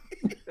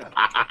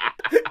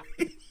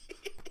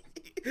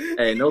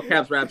 Hey, No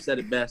Caps Rap said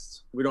it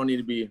best. We don't need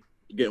to be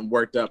getting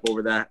worked up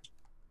over that.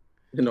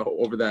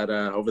 Over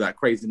that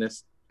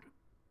craziness.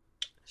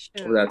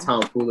 Sure. Over that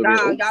tomfoolery.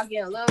 Y'all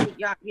getting a little.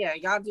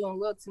 Y'all doing a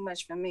little too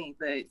much for me,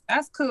 but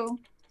that's cool.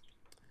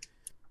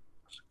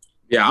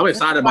 Yeah, I'm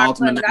excited about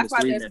Ultimate That's Madness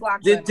why 3. there's Man.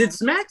 block Did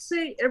Smack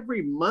say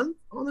every month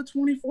on the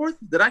 24th?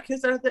 Did I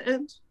catch that at the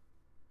end?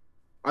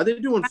 Are they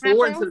doing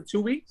 4 instead of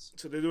 2 weeks?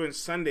 So they're doing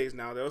Sundays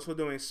now. They're also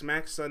doing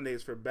Smack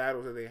Sundays for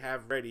battles that they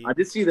have ready. I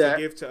did see that.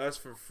 To give to us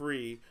for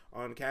free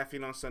on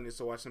Caffeine on Sundays.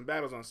 So watch some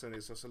battles on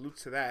Sundays. So salute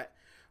to that.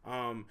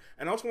 And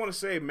I also want to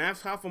say,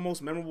 Math's half of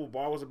most memorable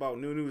bar was about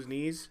Nunu's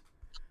knees.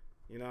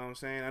 You know what I'm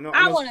saying?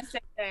 I want to say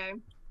that.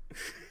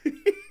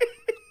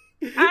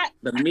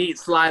 The meat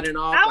sliding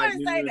off like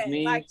Nunu's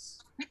knees.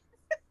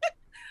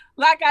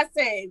 Like I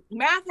said,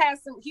 Math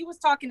has some. He was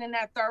talking in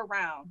that third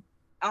round.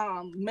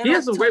 He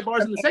had some great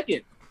bars in the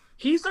second.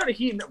 He started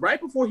heating up right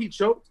before he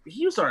choked.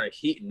 He started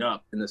heating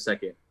up in the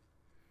second,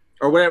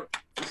 or whatever.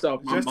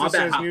 So my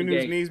bad.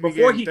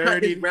 Before he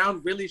cut his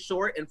round really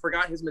short and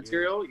forgot his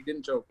material, he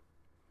didn't choke.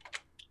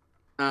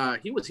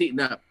 He was heating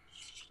up.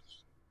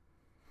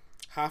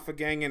 Hoffa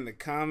gang in the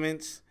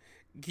comments.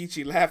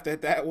 Geechee laughed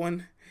at that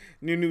one.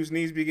 Nunu's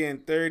knees began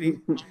 30.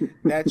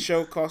 That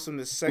show cost him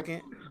the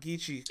second.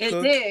 Geechee cooked.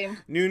 It did.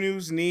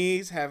 Nunu's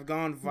knees have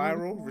gone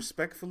viral,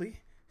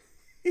 respectfully.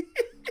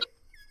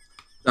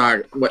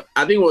 Sorry,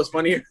 I think what was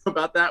funny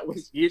about that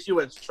was Geechee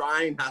was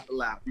trying not to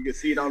laugh. You could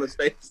see it on his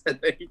face, and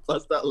then he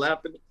bust out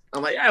laughing.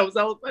 I'm like, yeah, that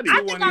was funny.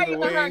 I think I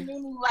even heard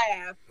Nunu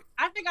laugh.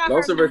 I think I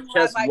most heard of her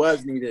chest like,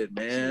 was needed,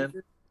 man.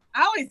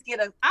 I always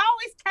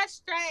catch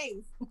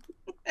strays.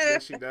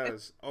 Yes, she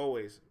does.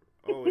 Always,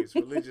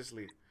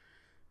 religiously,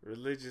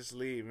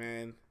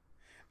 man.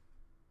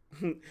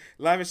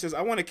 Lavish says,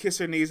 I want to kiss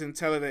her knees and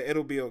tell her that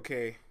it'll be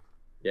okay.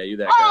 Yeah, you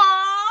that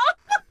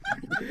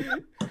guy.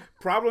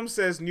 Problem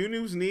says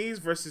Nunu's knees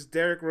versus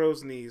Derrick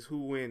Rose knees.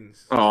 Who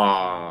wins? Oh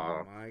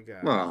my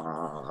God.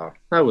 Aww.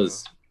 That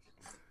was...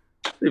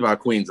 Leave our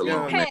queens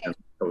alone, man.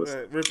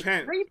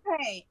 Repent.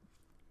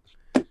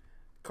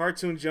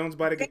 Cartoon Jones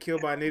about to get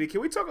killed by Nitty.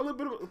 Can we talk a little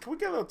bit? Can we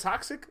get a little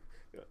toxic?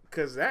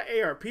 Because that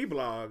ARP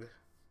blog.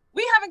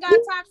 We haven't got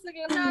toxic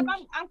enough.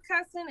 I'm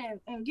cussing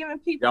and giving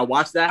people. Y'all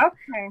watch that?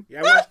 Okay.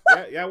 Y'all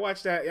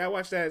watch that. Y'all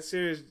watch that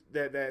series.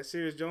 That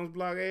Serious Jones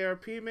blog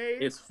ARP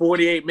made. It's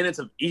 48 minutes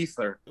of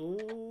ether.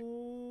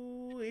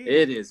 Ooh,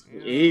 it is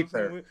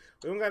ether. We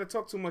don't got to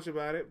talk too much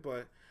about it,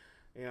 but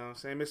you know what I'm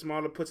saying. Miss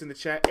Marla puts in the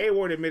chat. A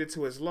Ward admitted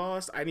to his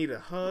loss. I need a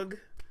hug.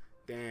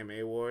 Damn,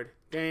 A Ward.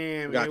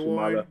 Damn, A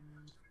Ward.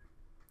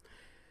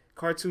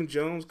 Cartoon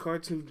Jones,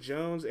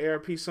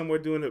 ARP somewhere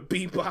doing a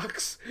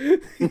beatbox.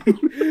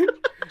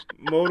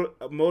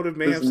 Motive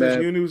Mayhem says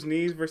Nunu's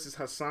knees versus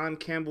Hassan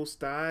Campbell's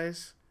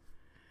thighs.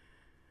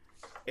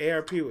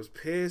 ARP was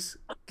pissed.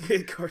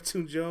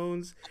 Cartoon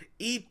Jones,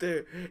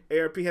 Ether.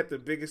 ARP had the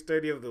biggest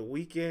 30 of the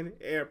weekend.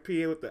 ARP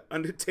with the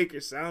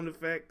Undertaker sound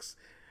effects.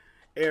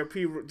 ARP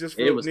just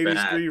wrote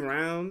Nitty's 3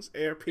 rounds.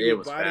 ARP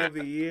with body of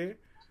the year.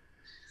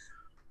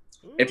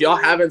 Ooh. If y'all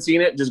haven't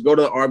seen it, just go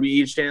to the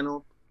RBE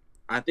channel.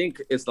 I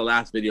think it's the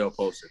last video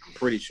posted. I'm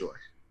pretty sure,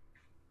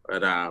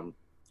 but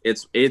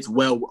it's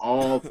well,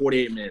 all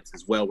 48 minutes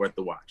is well worth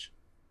the watch.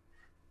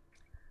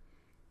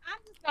 I'm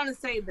just gonna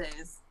say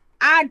this: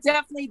 I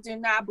definitely do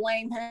not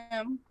blame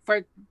him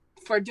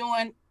for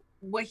doing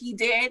what he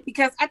did,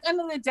 because at the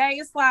end of the day,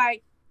 it's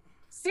like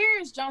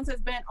Serious Jones has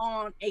been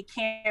on a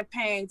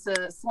campaign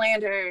to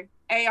slander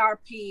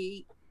ARP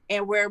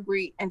and Rare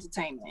Breed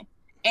Entertainment,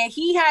 and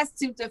he has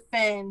to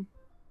defend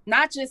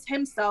not just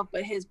himself,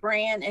 but his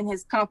brand and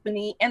his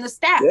company and the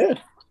staff.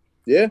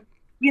 Yeah.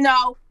 You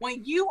know,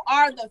 when you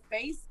are the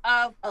face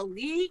of a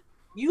league,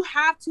 you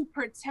have to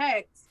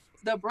protect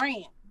the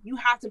brand. You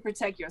have to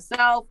protect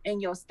yourself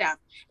and your staff.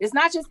 It's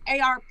not just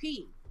ARP.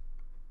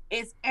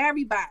 It's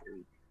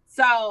everybody.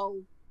 So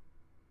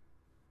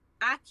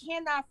I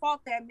cannot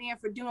fault that man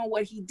for doing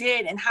what he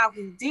did and how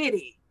he did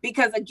it.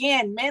 Because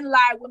again, men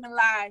lie, women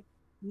lie.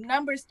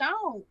 Numbers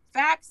don't.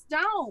 Facts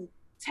don't.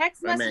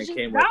 Text messages man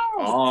came with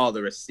all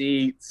the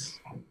receipts,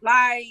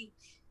 like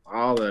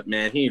all the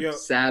he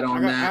sat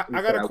on that.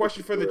 I got a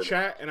question for the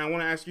chat, and I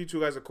want to ask you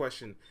two guys a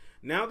question.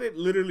 Now that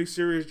literally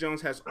Serious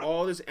Jones has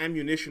all this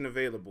ammunition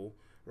available,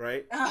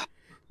 right?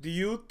 Do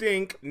you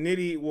think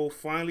Nitty will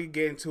finally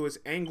get into his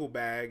angle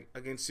bag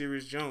against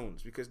Serious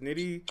Jones? Because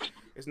Nitty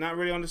is not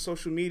really on the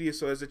social media,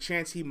 so there's a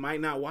chance he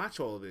might not watch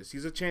all of this.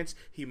 There's a chance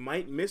he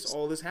might miss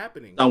all this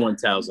happening. Someone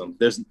tells him.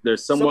 There's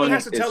someone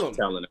has to tell him.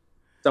 Telling him.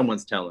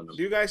 Someone's telling him.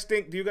 Do you guys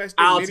think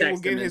Nitty will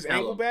get in his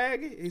angle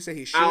bag? He said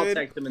he should. I'll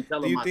text him and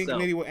tell him myself. Do you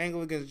think Nitty will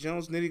angle against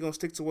Jones? Nitty gonna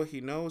stick to what he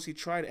knows. He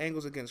tried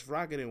angles against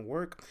Rocket and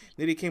work.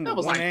 Nitty came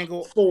with one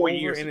angle 4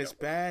 years and it's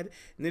bad.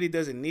 Nitty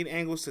doesn't need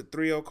angles to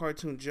 3-0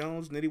 Cartoon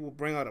Jones. Nitty will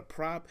bring out a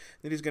prop.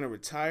 Nitty's gonna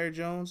retire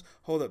Jones.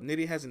 Hold up,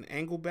 Nitty has an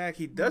angle bag.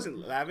 He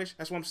doesn't, Lavish.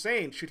 That's what I'm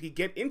saying. Should he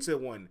get into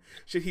one?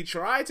 Should he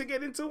try to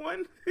get into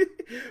one?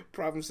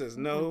 Problem says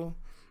no.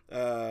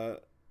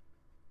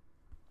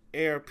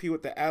 ARP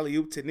with the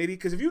alley-oop to Nitty,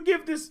 because if you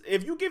give this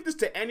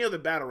to any other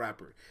battle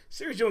rapper,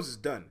 Serious Jones is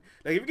done.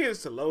 Like if you give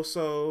this to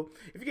Loso,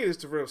 if you give this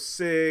to Real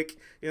Sick,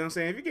 you know what I'm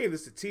saying? If you gave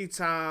this to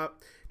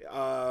T-Top,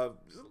 if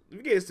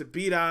you gave this to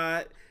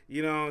B-Dot,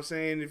 you know what I'm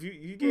saying? If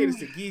you gave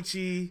this to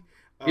Geechee,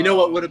 you know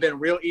what would have been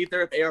real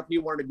ether if ARP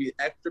wanted to be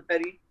extra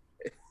petty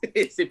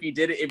is if he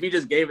did it, if he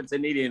just gave it to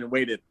Nitty and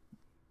waited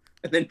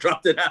and then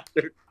dropped it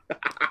after.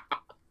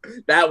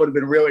 That would have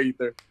been real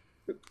ether.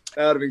 That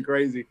would have been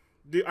crazy.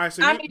 Do you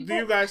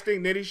guys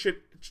think Nitty should?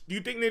 Do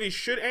you think Nitty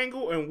should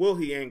angle, and will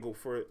he angle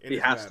for? He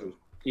has to.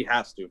 He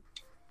has to.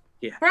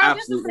 He bro,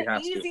 absolutely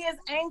this is the easiest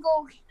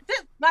angle.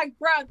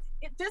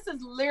 This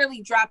is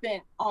literally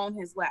dropping on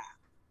his lap.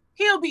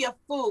 He'll be a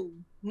fool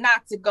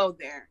not to go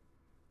there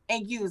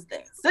and use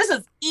this. This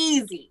is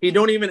easy. He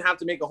don't even have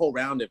to make a whole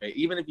round of it.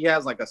 Even if he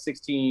has like a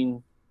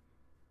 16,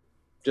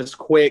 just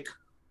quick.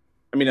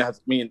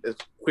 As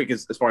quick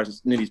as far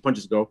as Nitty's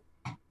punches go.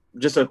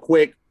 Just a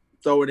quick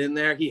throw it in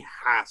there. He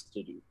has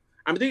to do.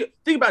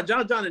 Think about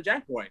John and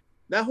Jack Boy.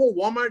 That whole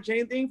Walmart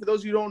chain thing, for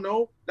those of you who don't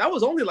know, that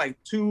was only like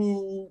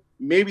 2,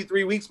 maybe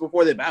 3 weeks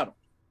before they battled.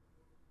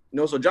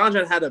 So John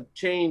had to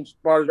change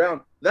bars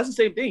around. That's the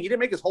same thing. He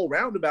didn't make his whole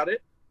round about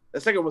it. The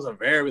second was a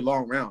very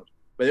long round,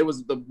 but it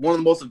was one of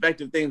the most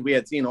effective things we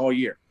had seen all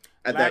year.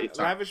 At that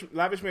time.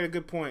 Lavish made a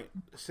good point.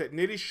 Said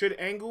Nitty should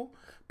angle,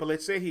 but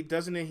let's say he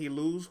doesn't and he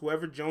lose.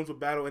 Whoever Jones will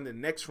battle in the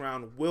next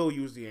round will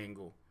use the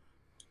angle.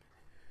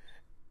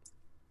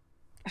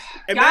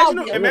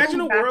 Imagine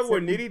a world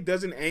where Nitty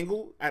doesn't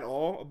angle at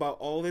all about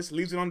all this,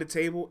 leaves it on the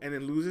table, and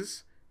then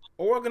loses.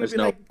 Or we're gonna be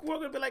like, what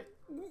were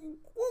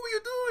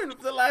you doing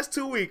for the last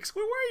 2 weeks?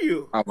 Where were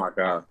you? Oh my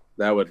god,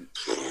 that would.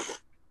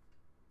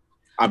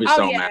 I'd be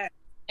so mad.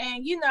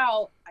 And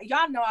y'all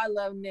know I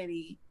love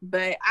Nitty,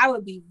 but I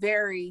would be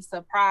very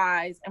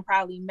surprised and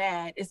probably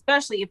mad,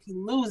 especially if he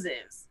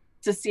loses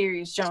to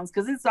Serious Jones,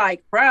 because it's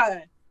like,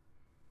 bruh,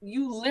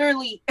 you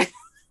literally,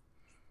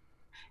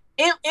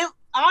 it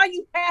all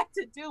you had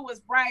to do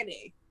was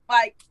Friday.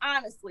 Like,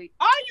 honestly,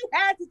 all you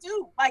had to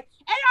do, like,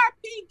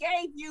 ARP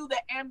gave you the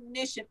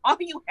ammunition. All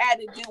you had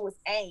to do was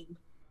aim.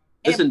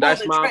 Listen,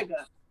 Dice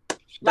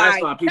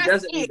Mob, he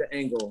doesn't need the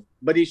angle,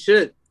 but he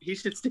should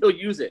still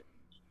use it.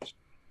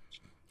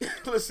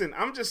 Listen,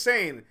 I'm just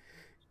saying,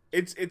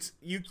 it's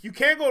you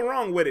can't go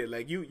wrong with it.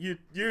 Like you're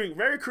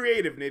very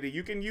creative, Nitty.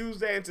 You can use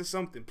that into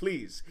something,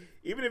 please.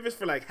 Even if it's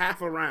for like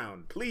half a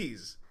round,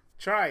 please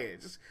try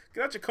it. Just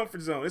get out your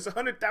comfort zone. It's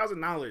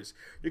 $100,000.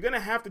 You're gonna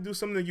have to do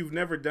something you've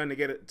never done to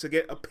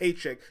get a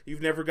paycheck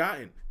you've never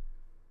gotten,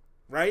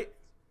 right?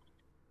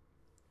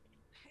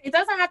 It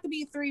doesn't have to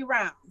be 3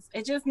 rounds.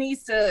 It just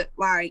needs to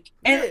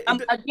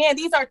again,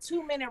 these are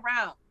 2-minute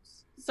rounds.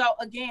 So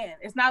again,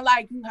 it's not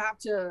like you have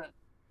to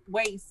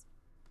waste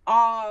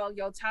all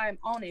your time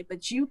on it,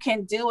 but you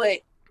can do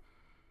it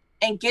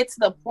and get to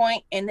the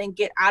point and then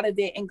get out of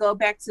it and go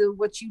back to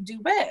what you do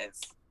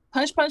best.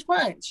 Punch, punch,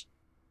 punch.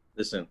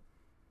 Listen,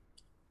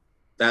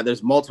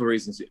 there's multiple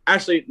reasons.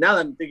 Actually, now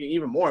that I'm thinking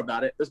even more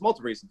about it, there's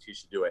multiple reasons you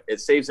should do it.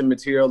 It saves him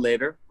material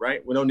later,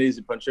 right? We don't need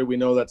a puncher. We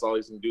know that's all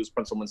he's going to do is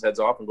punch someone's heads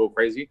off and go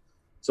crazy.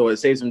 So it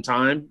saves him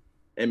time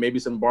and maybe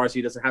some bars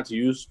he doesn't have to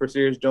use for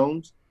Serious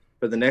Jones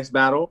for the next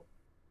battle.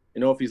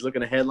 If he's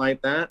looking ahead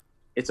like that,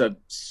 it's a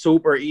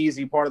super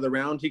easy part of the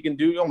round he can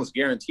do. He almost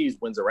guarantees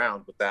wins a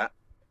round with that.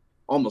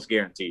 Almost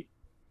guaranteed.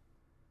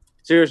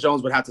 Serious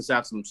Jones would have to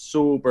have some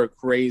super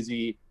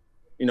crazy,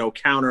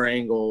 counter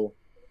angle,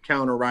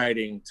 counter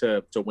riding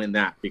to win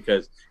that,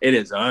 because it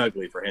is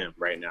ugly for him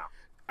right now.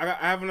 I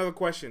have another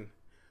question.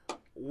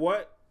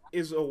 What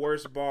is a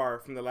worse bar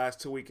from the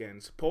last 2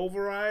 weekends?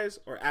 Pulverize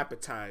or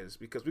appetize?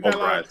 Because we got a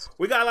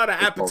lot of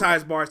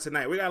appetize bars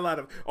tonight. We got a lot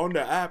of on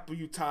the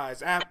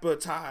appetizer.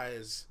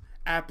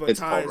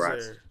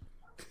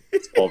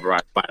 It's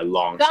pulverized by a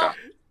long shot.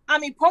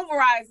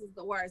 Pulverize is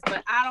the worst,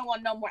 but I don't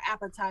want no more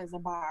appetizer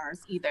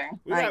bars either.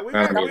 We got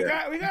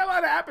a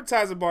lot of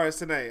appetizer bars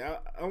tonight.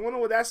 I wonder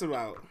what that's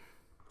about.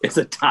 It's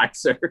a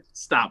tizer.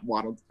 Stop,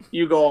 Waddle.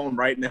 You go on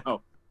right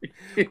now.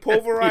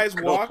 Pulverize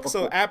walk.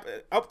 So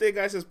up there,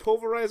 guys, says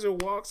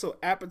pulverizer walk so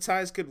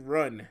appetize could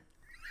run.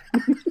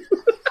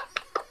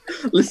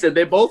 Listen,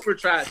 they both were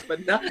trash,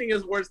 but nothing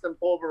is worse than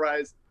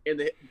pulverize in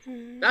the.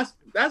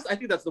 I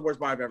think that's the worst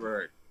bar I've ever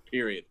heard.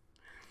 Period.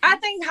 I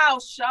think how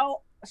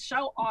show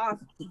off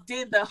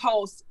did the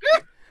host.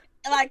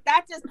 Like,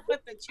 that just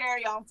put the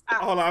cherry on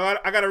top. Hold on,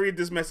 I gotta read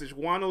this message.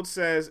 Wanold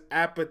says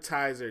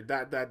appetizer. ...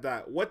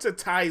 What's a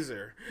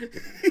tizer?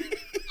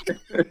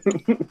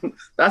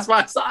 That's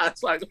why I saw it.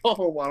 It's like, oh,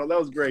 Wanold, that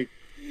was great.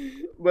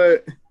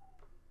 But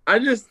I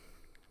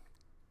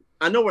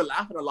know we're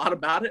laughing a lot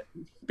about it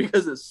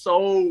because it's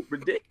so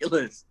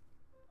ridiculous.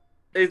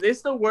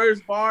 It's the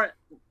worst bar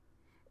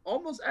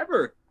almost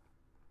ever.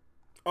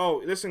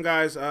 Oh, listen,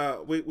 guys.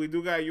 We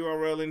do got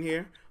URL in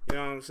here. You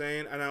know what I'm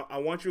saying? And I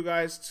want you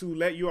guys to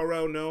let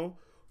URL know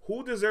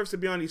who deserves to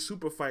be on these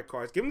super fight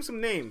cards. Give them some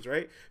names,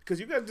 right?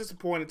 Because you guys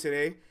disappointed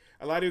today.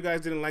 A lot of you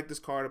guys didn't like this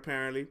card,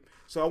 apparently.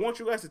 So I want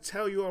you guys to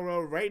tell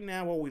URL right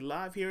now while we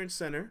live here in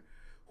center.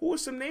 Who are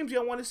some names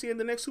y'all want to see in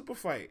the next super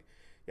fight?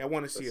 Y'all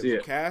want to see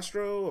a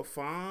Castro, a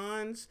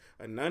Fonz,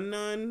 a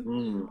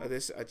Nun,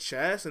 a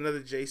Chess, another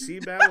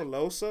JC battle,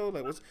 Loso.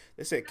 Like,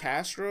 they said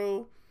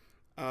Castro.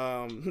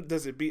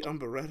 Does it beat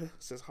Umberetta?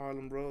 Says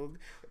Harlem Rogue.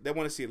 They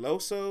want to see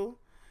Loso.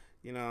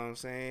 You know what I'm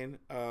saying?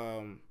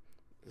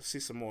 see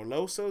some more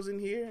Losos in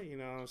here. You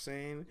know what I'm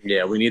saying?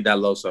 Yeah, we need that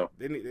Loso.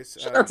 They need this.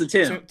 Shout out to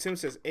Tim. Tim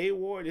says A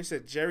Ward. They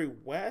said Jerry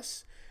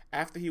West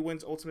after he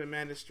wins Ultimate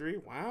Madness 3.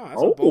 Wow,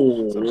 that's Oh, a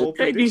bold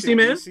okay, prediction, DC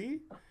man. DC.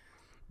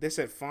 They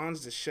said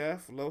Fonz the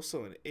Chef,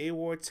 Loso, and A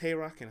Ward,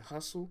 Tay-Rock, and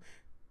Hustle.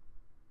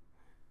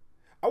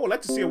 I would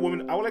like to see a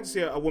woman. I would like to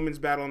see a women's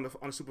battle on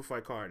the Super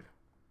Fight card.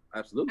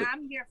 Absolutely.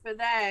 I'm here for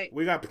that.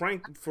 We got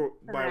pranked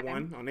by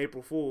one on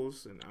April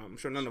Fools, and I'm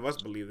sure none of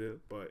us believed it,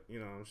 but you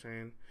know what I'm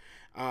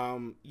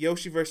saying.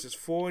 Yoshi versus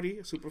 40,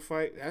 a super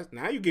fight.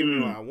 Now you give me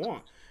what I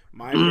want.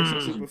 Maya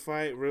versus super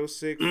fight, Real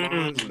Sick,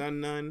 Fonz,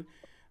 None.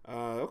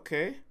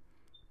 Okay.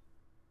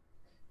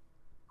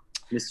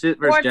 Misfit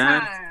versus More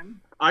Jazz.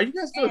 time. Are you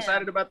guys still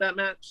excited about that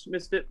match,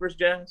 Misfit versus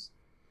Jazz?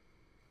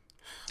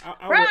 Y'all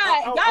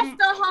still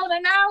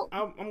holding out?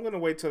 I'm gonna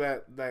wait till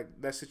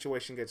that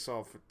situation gets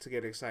solved to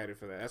get excited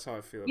for that. That's how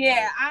I feel.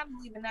 Yeah, I'm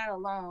leaving that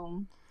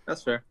alone.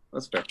 That's fair.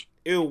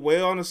 Ill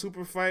Will on a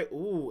super fight.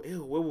 Ooh,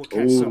 Ill Will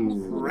catch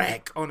some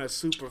wreck on a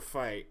super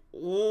fight.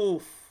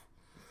 Oof.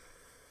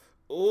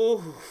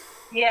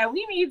 Yeah,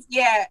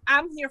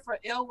 I'm here for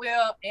Ill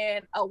Will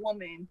and a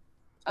woman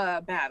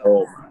battle.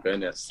 Oh my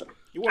goodness.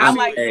 You want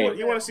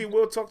to see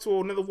Will talk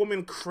to another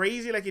woman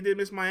crazy like he did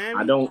Miss Miami?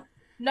 I don't.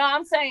 No,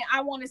 I'm saying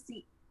I want to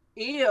see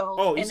Ill.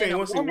 Oh, you and saying you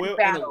want to see Will?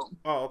 Battle.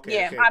 Okay.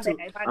 Yeah, okay. my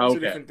Two bad.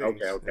 different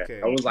things.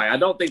 Okay. I was like, I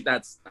don't think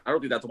that's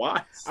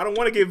wise. I don't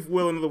want to give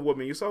Will another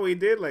woman. You saw what he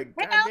did? Like,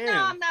 Hell goddamn. no,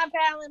 I'm not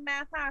battling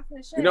Matt Fox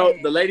and shit. You know,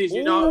 the ladies,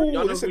 y'all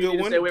know that's a who you good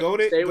need one.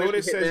 to stay away Goated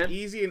from says Hitman.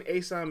 Easy and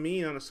Ace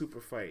Amin on a super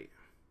fight.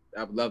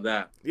 I would love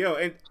that. Yo,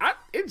 and I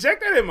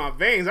inject that in my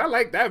veins. I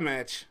like that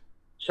match.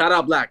 Shout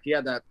out Black. He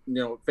had that,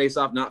 face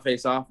off, not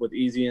face off with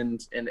Easy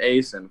and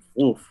Ace, and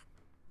oof.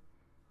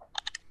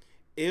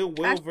 Ill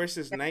Will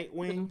versus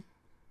Nightwing.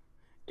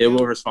 It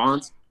will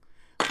respond.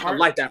 I Hart-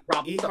 like that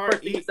problem. It's the E-Hart-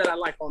 first thing that I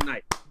like all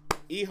night.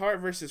 E-Heart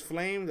versus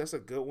Flame. That's a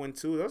good one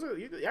too.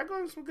 Y'all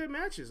going some good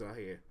matches out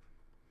here.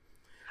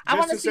 I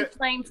want to see Justin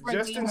Flame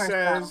redeem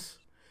herself.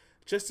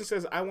 Justin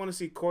says, I want to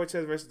see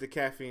Cortez versus the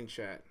Caffeine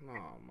Chat.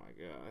 Oh my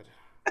god.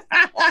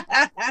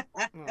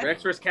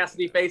 Rex versus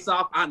Cassidy face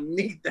off. I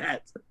need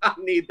that. I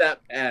need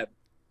that bad.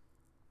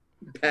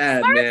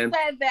 Bad, Sir man.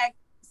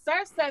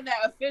 said that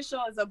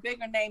Official is a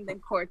bigger name than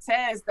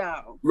Cortez,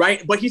 though.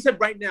 Right, but he said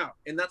right now,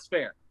 and that's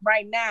fair.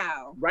 Right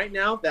now. Right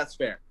now, that's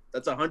fair.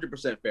 That's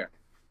 100% fair.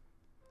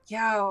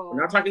 Yo.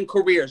 We're not talking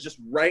careers, just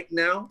right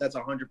now, that's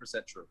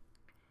 100% true.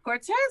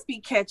 Cortez be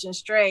catching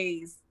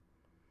strays.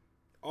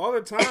 All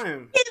the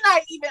time. He's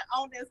not even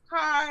on this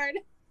card.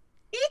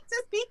 He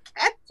just be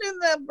catching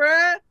them,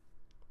 bruh.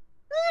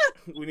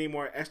 We need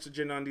more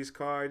estrogen on these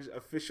cards.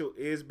 Official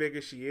is bigger.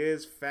 She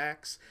is.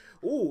 Facts.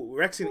 Ooh,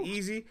 Rex and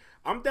Easy.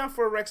 I'm down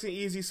for a Rex and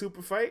Easy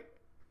super fight.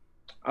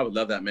 I would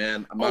love that,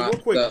 man. Real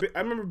quick. I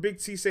remember Big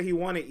T said he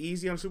wanted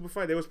Easy on super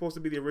fight. They were supposed to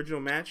be the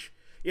original match.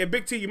 Yeah,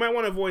 Big T, you might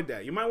want to avoid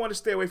that. You might want to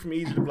stay away from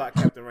Easy, the block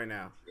captain, right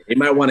now. You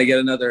might want to get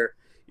another.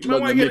 You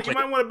might want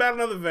to battle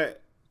another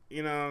vet.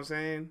 You know what I'm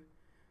saying?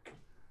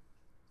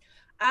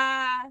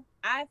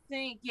 I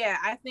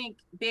think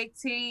Big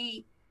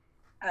T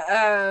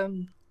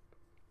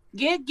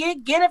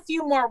get a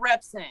few more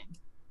reps in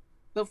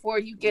before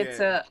you get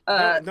to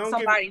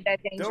somebody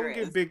that dangerous. Don't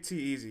give Big T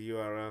Easy,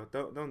 URL.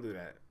 Don't do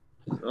that.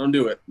 Don't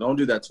do it. Don't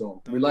do that to him.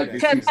 We like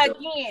Big T. Because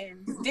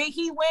again, did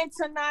he win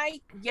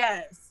tonight?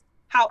 Yes.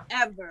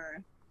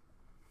 However,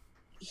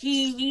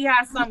 he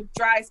has some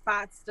dry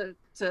spots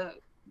to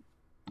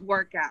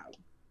work out.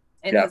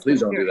 Yeah, please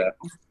don't do that.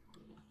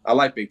 I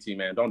like Big T,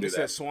 man. Don't do that.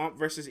 Said Swamp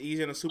versus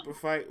Easy in a super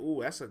fight. Ooh,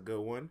 that's a good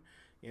one.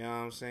 You know what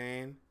I'm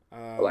saying?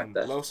 I like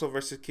that. Loso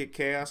versus Kid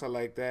Chaos. I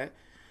like that.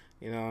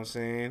 You know what I'm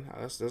saying?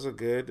 Those are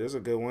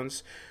good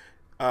ones.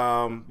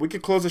 We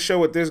could close the show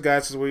with this,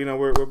 guys, because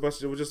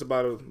we're just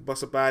about to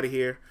bust up out of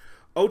here.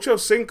 Ocho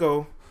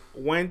Cinco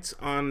went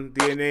on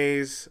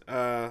DNA's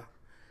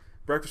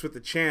Breakfast with the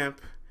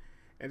Champ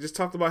and just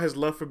talked about his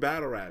love for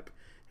battle rap.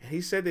 And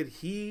he said that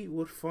he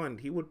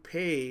would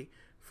pay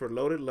for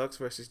Loaded Lux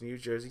versus New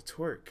Jersey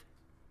Twerk.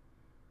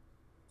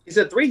 He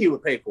said 3 he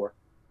would pay for.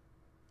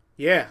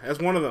 Yeah, that's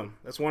one of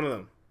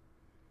them.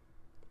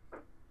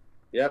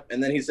 Yep,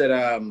 and then he said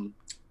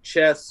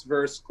Chess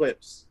versus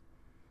Clips.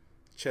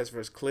 Chess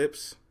versus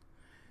Clips.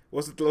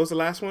 What was the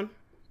last one?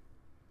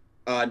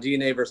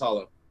 DNA versus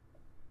Hollow.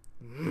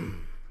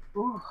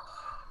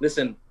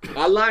 Listen,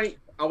 I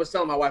was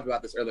telling my wife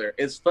about this earlier.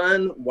 It's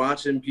fun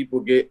watching people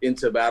get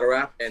into battle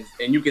rap,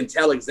 and you can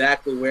tell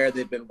exactly where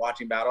they've been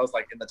watching battles,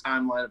 like in the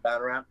timeline of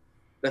battle rap.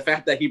 The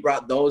fact that he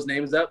brought those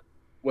names up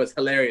was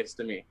hilarious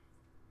to me.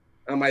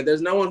 I'm like,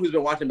 there's no one who's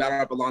been watching battle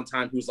rap a long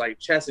time who's like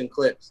Chess and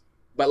Clips,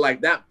 but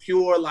like that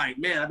pure, like,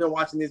 man, I've been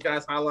watching these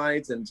guys'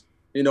 highlights and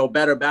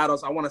better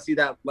battles. I want to see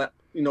that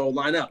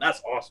line up.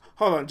 That's awesome.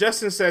 Hold on,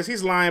 Justin says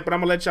he's lying, but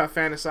I'm gonna let y'all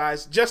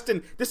fantasize.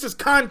 Justin, this is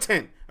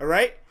content, all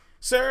right,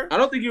 sir? I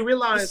don't think you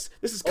realize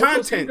this is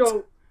content.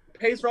 Cinco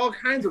pays for all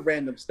kinds of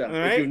random stuff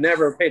right. if you've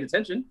never paid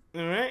attention.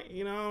 All right,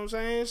 you know what I'm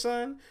saying,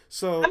 son?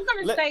 So I'm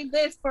gonna say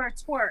this for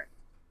Twerk.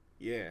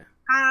 Yeah.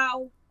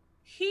 How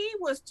he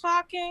was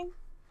talking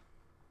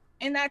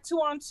in that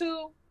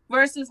 2-on-2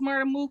 versus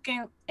Murder Mook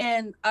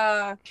and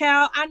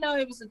Cal, I know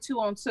it was a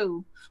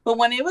 2-on-2, but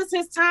when it was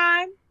his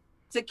time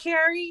to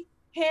carry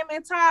him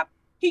and Top,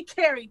 he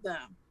carried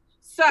them.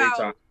 So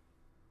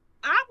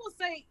I will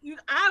say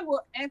I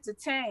will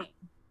entertain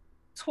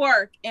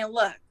Twerk and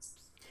Lux.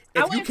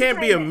 If you can't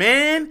be a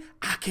man,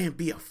 I can't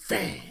be a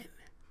fan.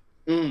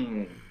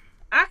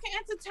 I can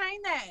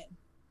entertain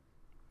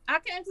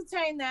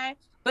that.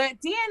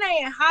 But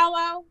DNA and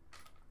Hollow,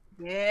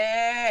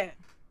 yeah.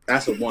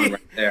 That's a one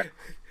right there.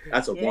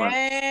 That's a one.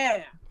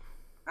 Yeah.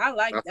 I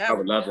like that. I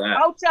would love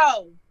that.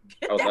 Ocho,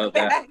 I would love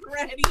that.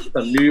 ready.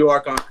 Some New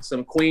York on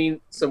some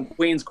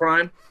Queens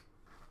crime.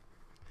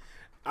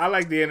 I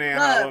like DNA and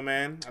Hollow,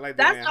 man. I like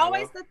that's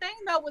always the thing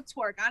though with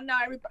Twerk. I know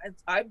everybody's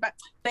talking about,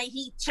 but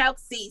he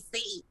choked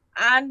CC.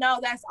 I know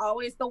that's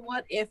always the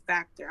what if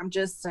factor. I'm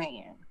just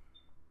saying.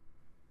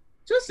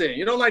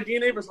 You don't like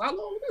DNA versus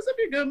Hollow? This would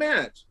be a good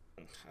match.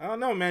 I don't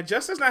know, man.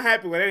 Justin's not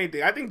happy with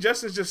anything. I think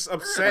Justin's just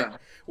upset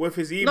with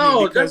his evening.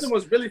 No, Justin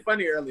was really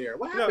funny earlier.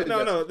 What happened?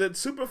 No. The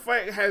super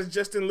fight has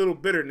Justin a little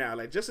bitter now.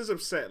 Like Justin's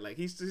upset. Like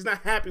he's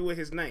not happy with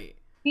his night.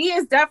 He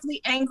is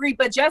definitely angry.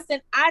 But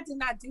Justin, I did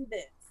not do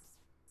this.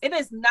 It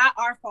is not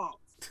our fault.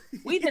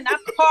 We did not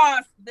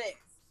cause this.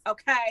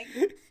 Okay,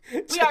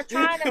 we are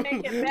trying to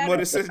make it better.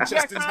 What since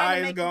Justin's high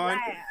is gone?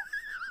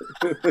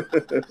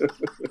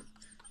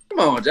 Come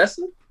on,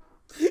 Justin.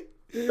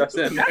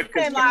 Justin's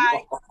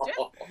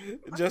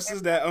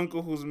that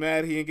uncle who's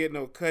mad he ain't get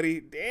no cutty.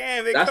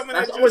 Damn, they coming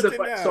at Justin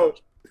now. So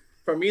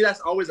for me,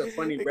 that's always a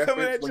funny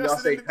reference when y'all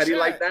say cutty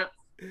like that.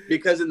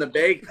 Because in the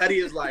Bay, cutty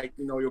is like,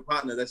 your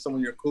partner. That's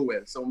someone you're cool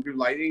with. So when people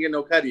like, you ain't get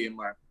no cutty, I'm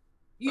like,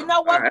 you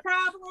know what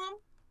problem?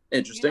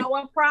 Interesting. You know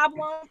what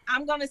problem?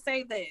 I'm gonna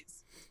say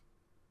this.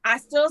 I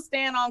still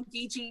stand on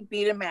Geechee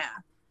beating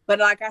Math, but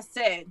like I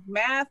said,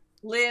 Math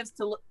lives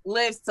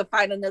to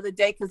fight another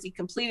day because he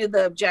completed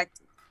the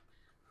objective.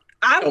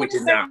 I would say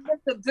with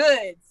the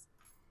goods,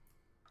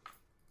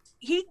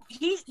 he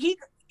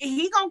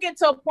gonna get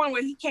to a point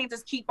where he can't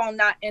just keep on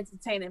not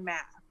entertaining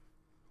Math.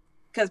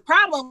 Because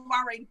Problem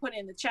already put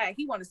in the chat,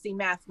 he want to see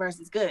Math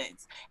versus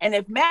Goods. And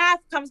if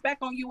Math comes back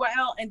on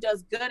URL and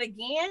does good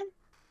again,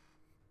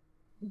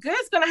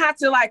 Good's gonna have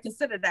to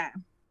consider that.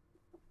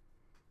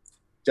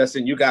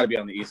 Justin, you got to be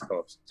on the East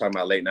Coast. Talking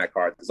about late night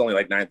cards. It's only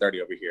like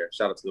 9:30 over here.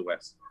 Shout out to the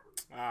West.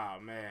 Oh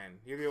man,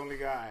 you're the only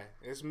guy.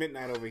 It's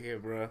midnight over here,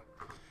 bro.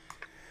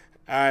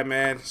 All right,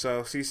 man.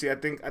 So CC, I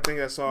think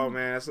that's all,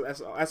 man.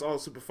 That's all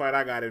super fight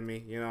I got in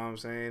me. You know what I'm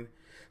saying?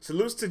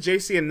 Salutes to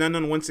JC and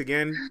Nunun once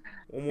again.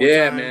 One more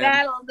time. Man.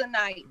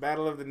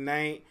 Battle of the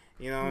night.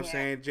 You know what I'm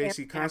saying?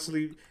 JC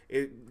constantly,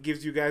 it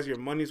gives you guys your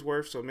money's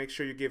worth, so make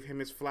sure you give him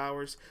his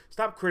flowers.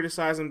 Stop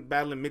criticizing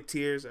battling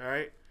mid-tiers, all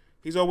right?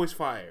 He's always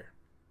fire.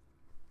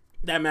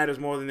 That matters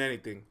more than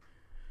anything.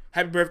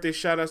 Happy birthday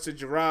shout-outs to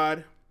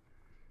Gerard.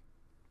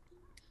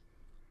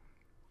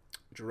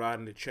 Gerard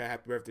in the chat,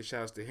 happy birthday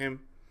shout-outs to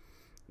him.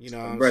 You know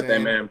what I'm birthday,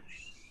 saying? Man.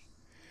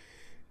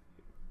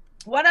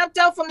 What up,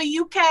 though, from the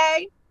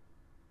UK?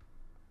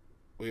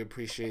 We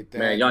appreciate that.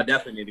 Man, y'all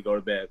definitely need to go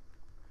to bed.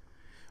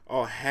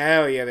 Oh,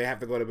 hell yeah, they have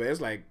to go to bed.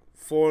 It's like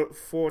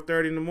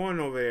 4:30 in the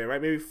morning over there,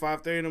 right? Maybe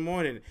 5:30 in the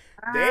morning.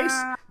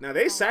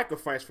 They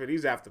sacrifice for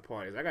these after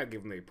parties. I got to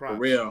give them their props.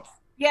 For real.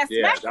 Yes,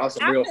 yeah, that was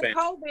some real fan.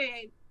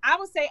 COVID, I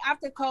would say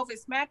after COVID,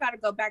 Smack got to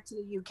go back to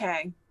the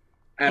UK.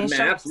 Man,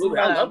 absolutely.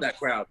 I love that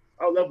crowd.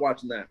 I love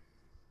watching that.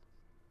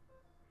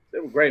 They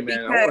were great,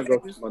 man. I want to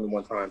go to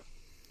one time.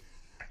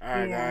 All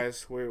right,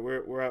 guys,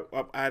 we're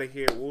up out of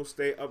here. We'll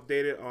stay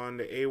updated on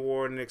the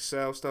A-War and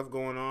Excel stuff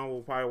going on.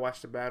 We'll probably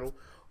watch the battle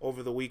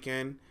over the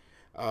weekend.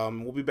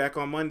 We'll be back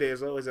on Monday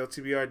as always.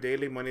 LTBR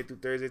Daily, Monday through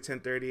Thursday,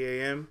 10:30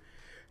 a.m.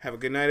 Have a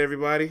good night,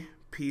 everybody.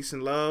 Peace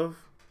and love.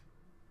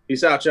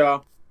 Peace out,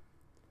 y'all.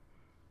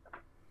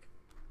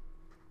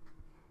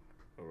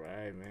 All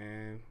right,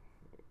 man.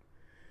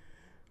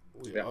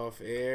 We off air.